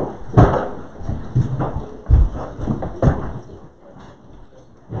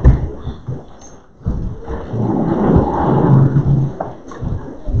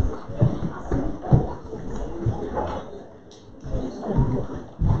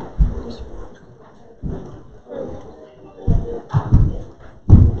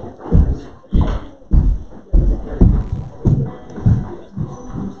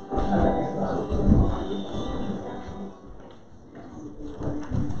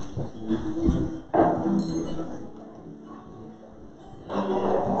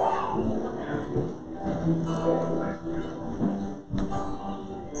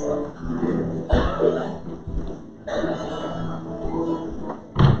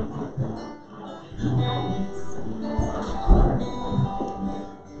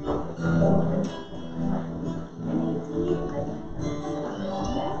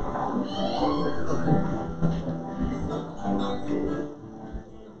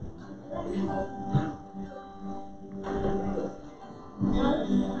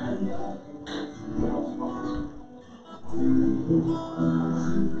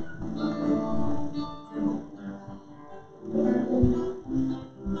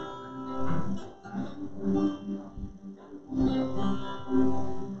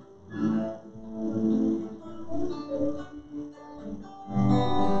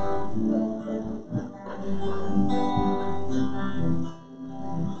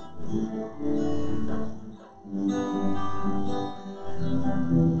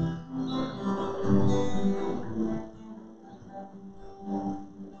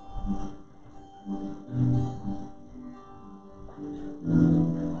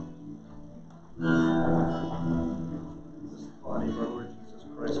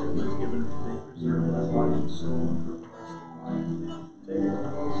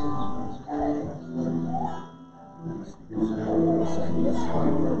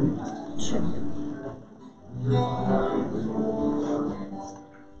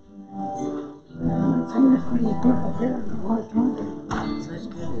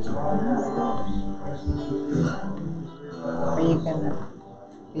 Are you gonna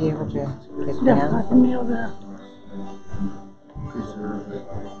be able to get Yeah, down? I can kneel there.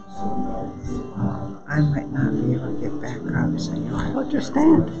 I might not be able to get back up, so you'll have I'll just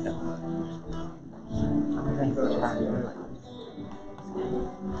stand. I'm gonna try.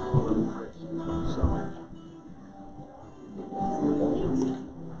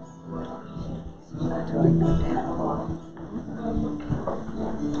 Till I go down.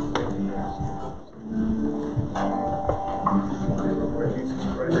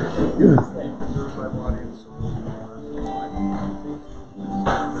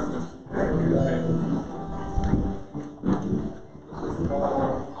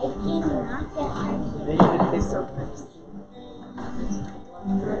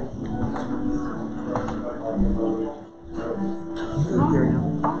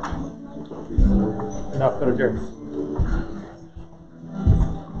 No, go to Jerry.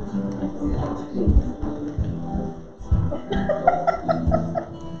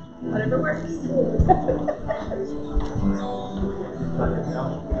 Whatever works.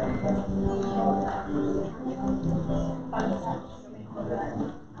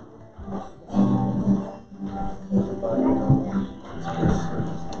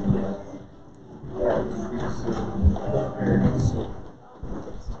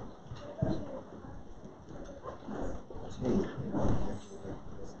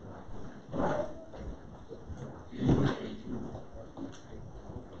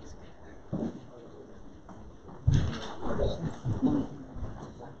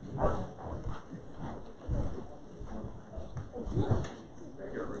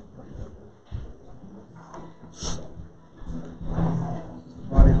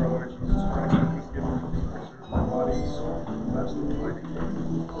 Body of our Lord Jesus Christ, who was given to be preserved by body and soul, and blessed with the mighty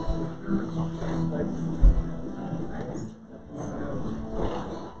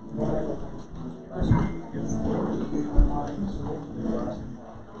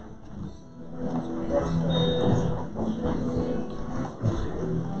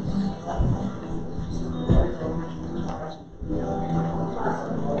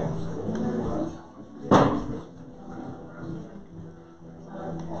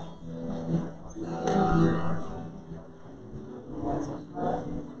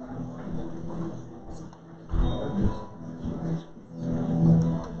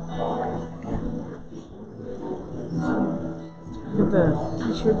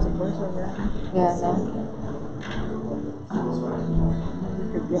t-shirts and boys over there. Yeah, no. You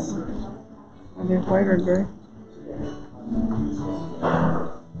could get one. Are they white or gray?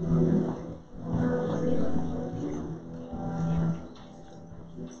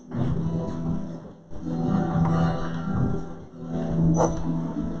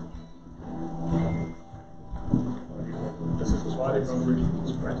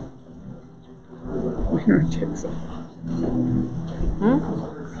 Wiener takes off. Hmm?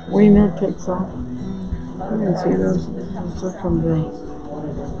 Wiener takes off. You can see those stuff from the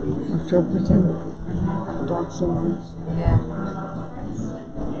October dog summer. Yeah.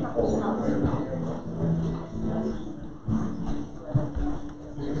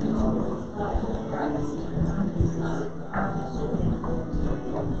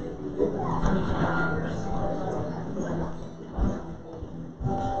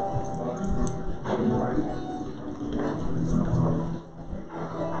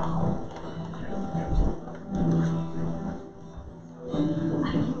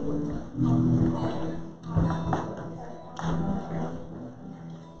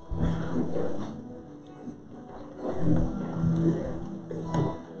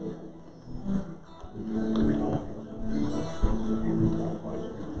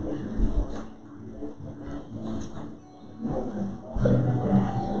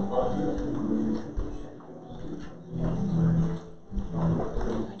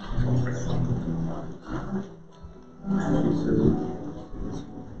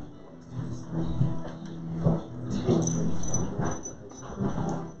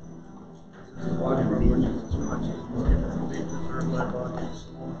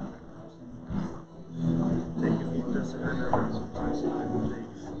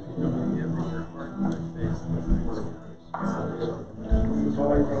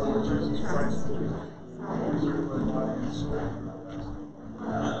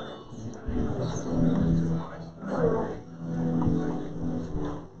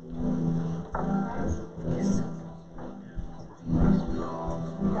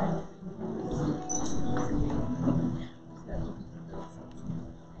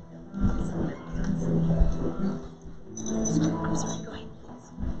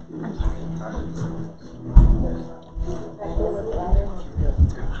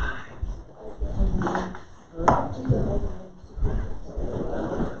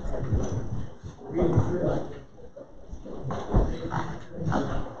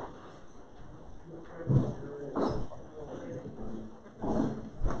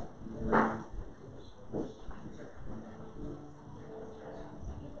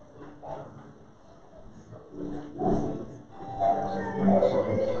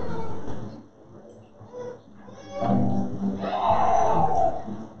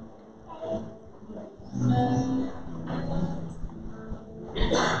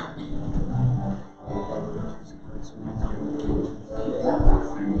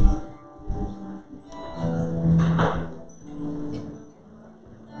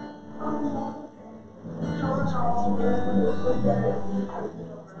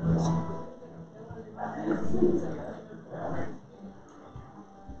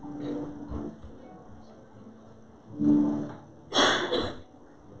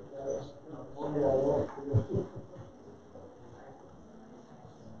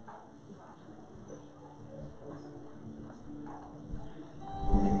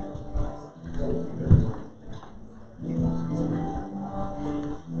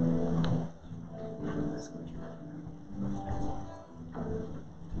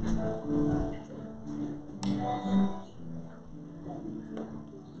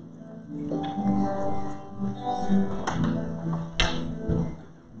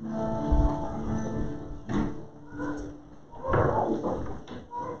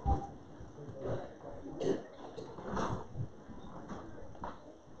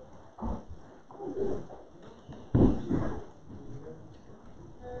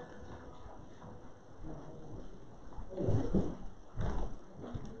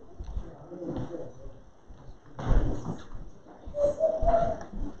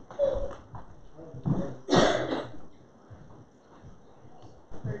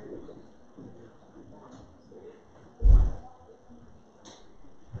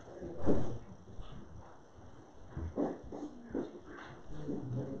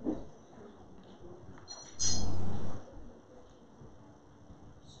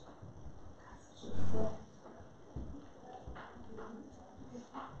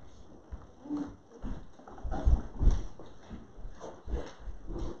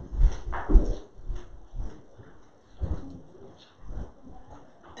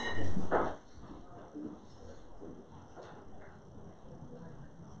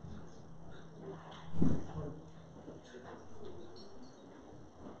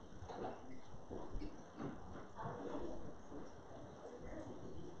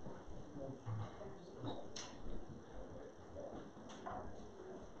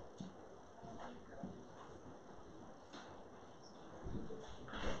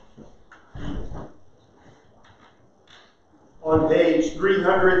 on page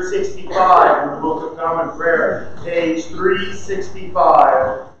 365 in the Book of Common Prayer, page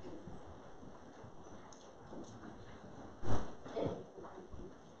 365.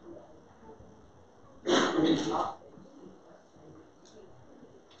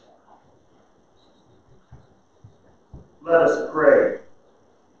 Let us pray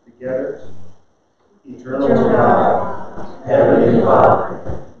together. Eternal God, Heavenly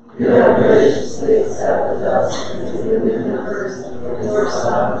Father, you have graciously accepted us into the universe in your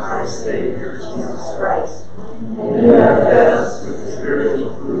Son, our Savior, Jesus Christ. And you have fed us with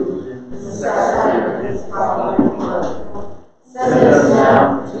spiritual food in the sacrament of his body and blood. Send us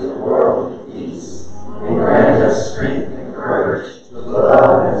now into the world of peace, and grant us strength and courage to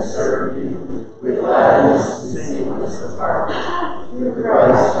love and serve you with gladness and singleness of heart. Through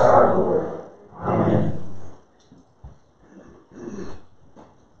Christ our Lord. Amen.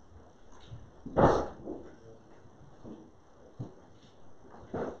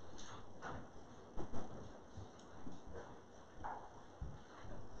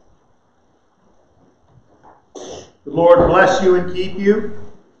 The Lord bless you and keep you.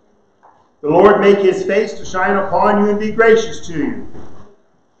 The Lord make his face to shine upon you and be gracious to you.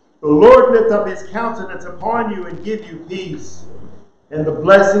 The Lord lift up his countenance upon you and give you peace. And the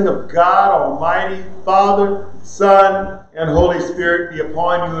blessing of God Almighty, Father, Son, and Holy Spirit be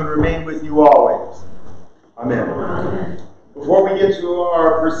upon you and remain with you always. Amen. Amen. Before we get to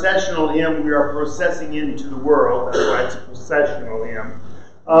our processional hymn, we are processing into the world. That's why it's a processional hymn.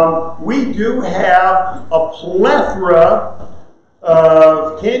 We do have a plethora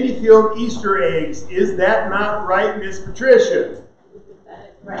of Candyfield Easter eggs. Is that not right, Miss Patricia?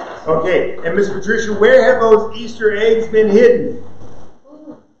 That is right. Okay, and Miss Patricia, where have those Easter eggs been hidden?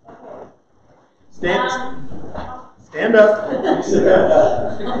 Stand up. I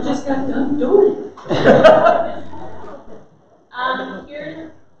just got done doing it. Here's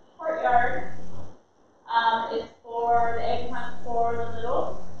the courtyard. It's for the egg hunt for the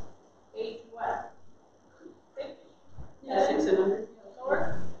little. Age what? 6? Yeah, 6 and under.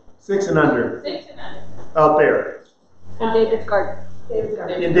 4? 6 and under. 6 and under. Out there. And David's garden.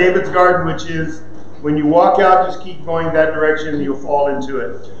 In David's garden, which is, when you walk out, just keep going that direction and you'll fall into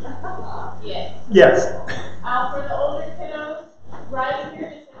it. Yes. Yes. For the older kiddos, right here,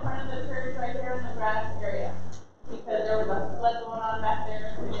 just in front of the church, right here in the grass area. Because there was a flood going on back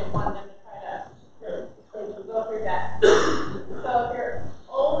there, and we didn't want them to try to go through that. So if you're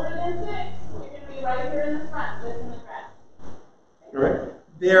older than 6, you're going to be right here in the front, just in the grass. All right.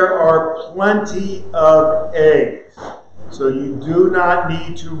 There are plenty of eggs, so you do not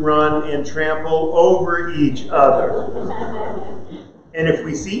need to run and trample over each other. And if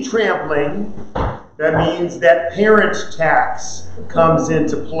we see trampling, that means that parent tax comes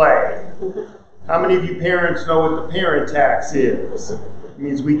into play. How many of you parents know what the parent tax is? It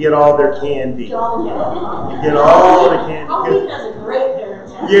means we get all their candy. You get all the candy. Colleen has a great parent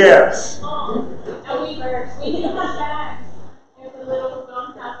tax. Yes. And we do have bags. If the littles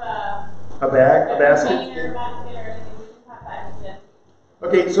don't have A bag, a basket. container, basket, or anything, we do have bags, yes.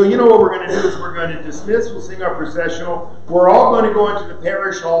 Okay, so you know what we're going to do is we're going to dismiss. We'll sing our processional. We're all going to go into the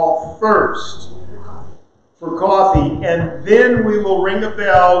parish hall first for coffee, and then we will ring a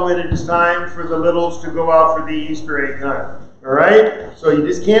bell when it is time for the littles to go out for the Easter egg hunt. All right? So you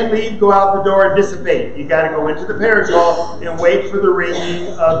just can't leave, go out the door, and dissipate. You got to go into the parish hall and wait for the ringing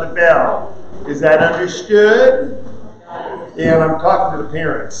of the bell. Is that understood? And I'm talking to the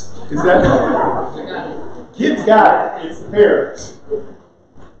parents. Is that? Kids got it. It's the parents.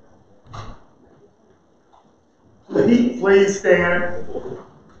 Please stand.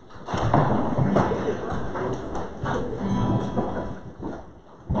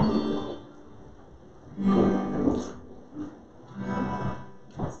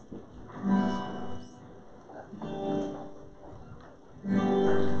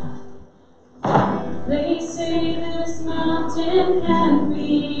 They say this mountain can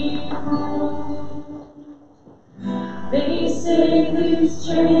be moved. They say these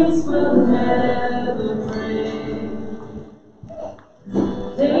chains will never break.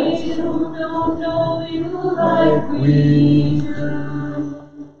 They don't know you like we do.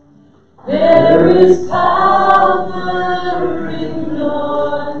 There is power in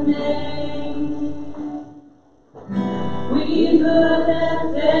your name. We've heard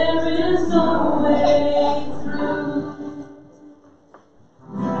that there is no way through.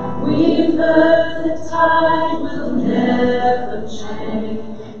 We've heard the tide will never change.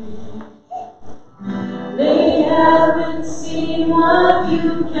 They haven't seen what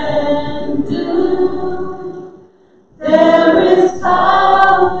you can do. There is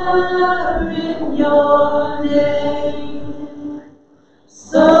power in your name.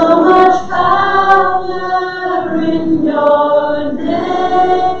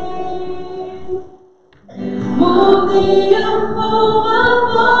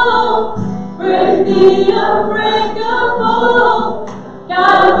 the unbreakable.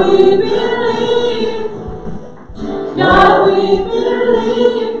 God, we believe. God, we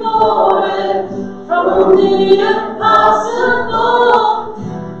believe for it. From the impossible,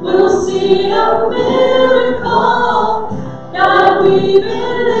 we'll see a miracle. God, we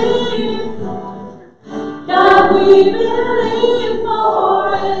believe. God, we believe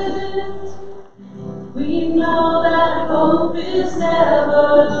for it. We know that hope is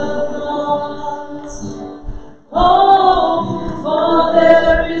never lost. Oh, for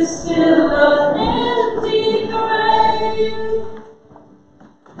there is still an empty grave.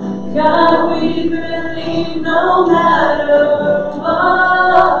 God, we believe no matter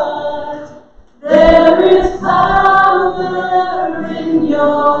what, there is power in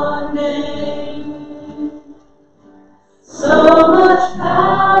your name. So much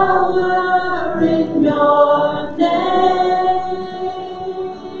power in your name.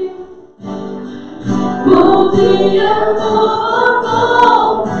 Move the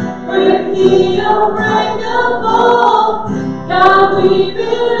immovable, break the unbreakable. God, we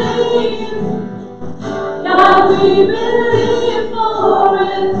believe. God, we believe for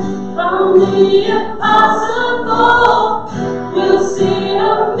it. From the impossible, we'll see a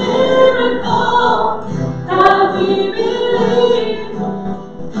miracle. God, we believe.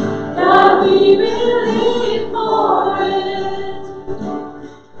 God, we believe for it.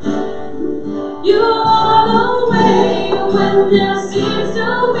 You are the way when there seems to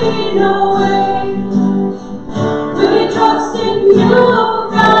be no way. We trust in you,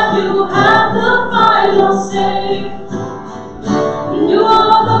 God, you have the final say. You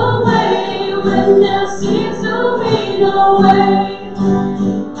are the way when there seems to be no way.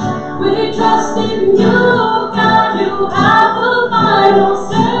 We trust in you, God, you have the final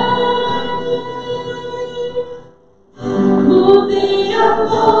say. Move the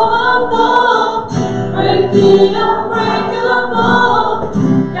immovable, break the unbreakable.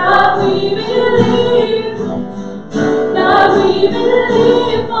 God, we believe. God, we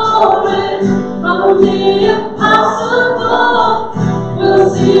believe for it. From the impossible, we'll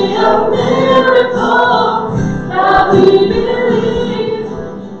see a miracle. God, we believe.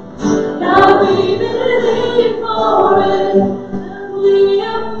 God, we believe for it. The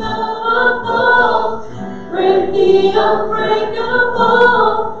immovable, break the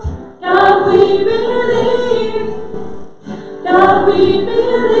unbreakable. God, we believe. God, we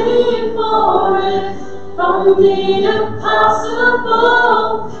believe for it. From the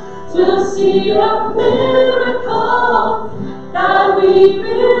impossible, we'll see a miracle. God, we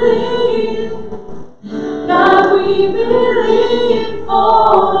believe. God, we believe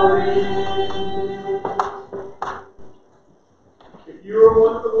for it. If you are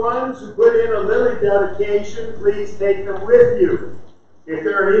one of the ones who put in a lily dedication, please take them with you. If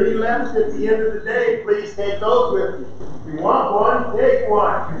there are any left at the end of the day, please take those with you. If you want one, take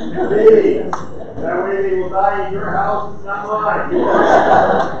one. Please. That way they will die in your house, it's not mine.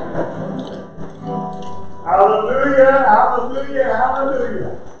 Hallelujah, hallelujah,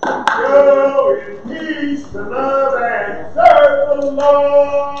 hallelujah. Go in peace to love and serve the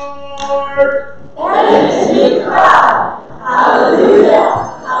Lord. Thanks be to God. Hallelujah,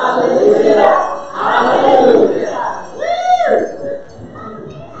 hallelujah, hallelujah.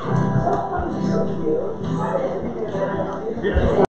 Woo!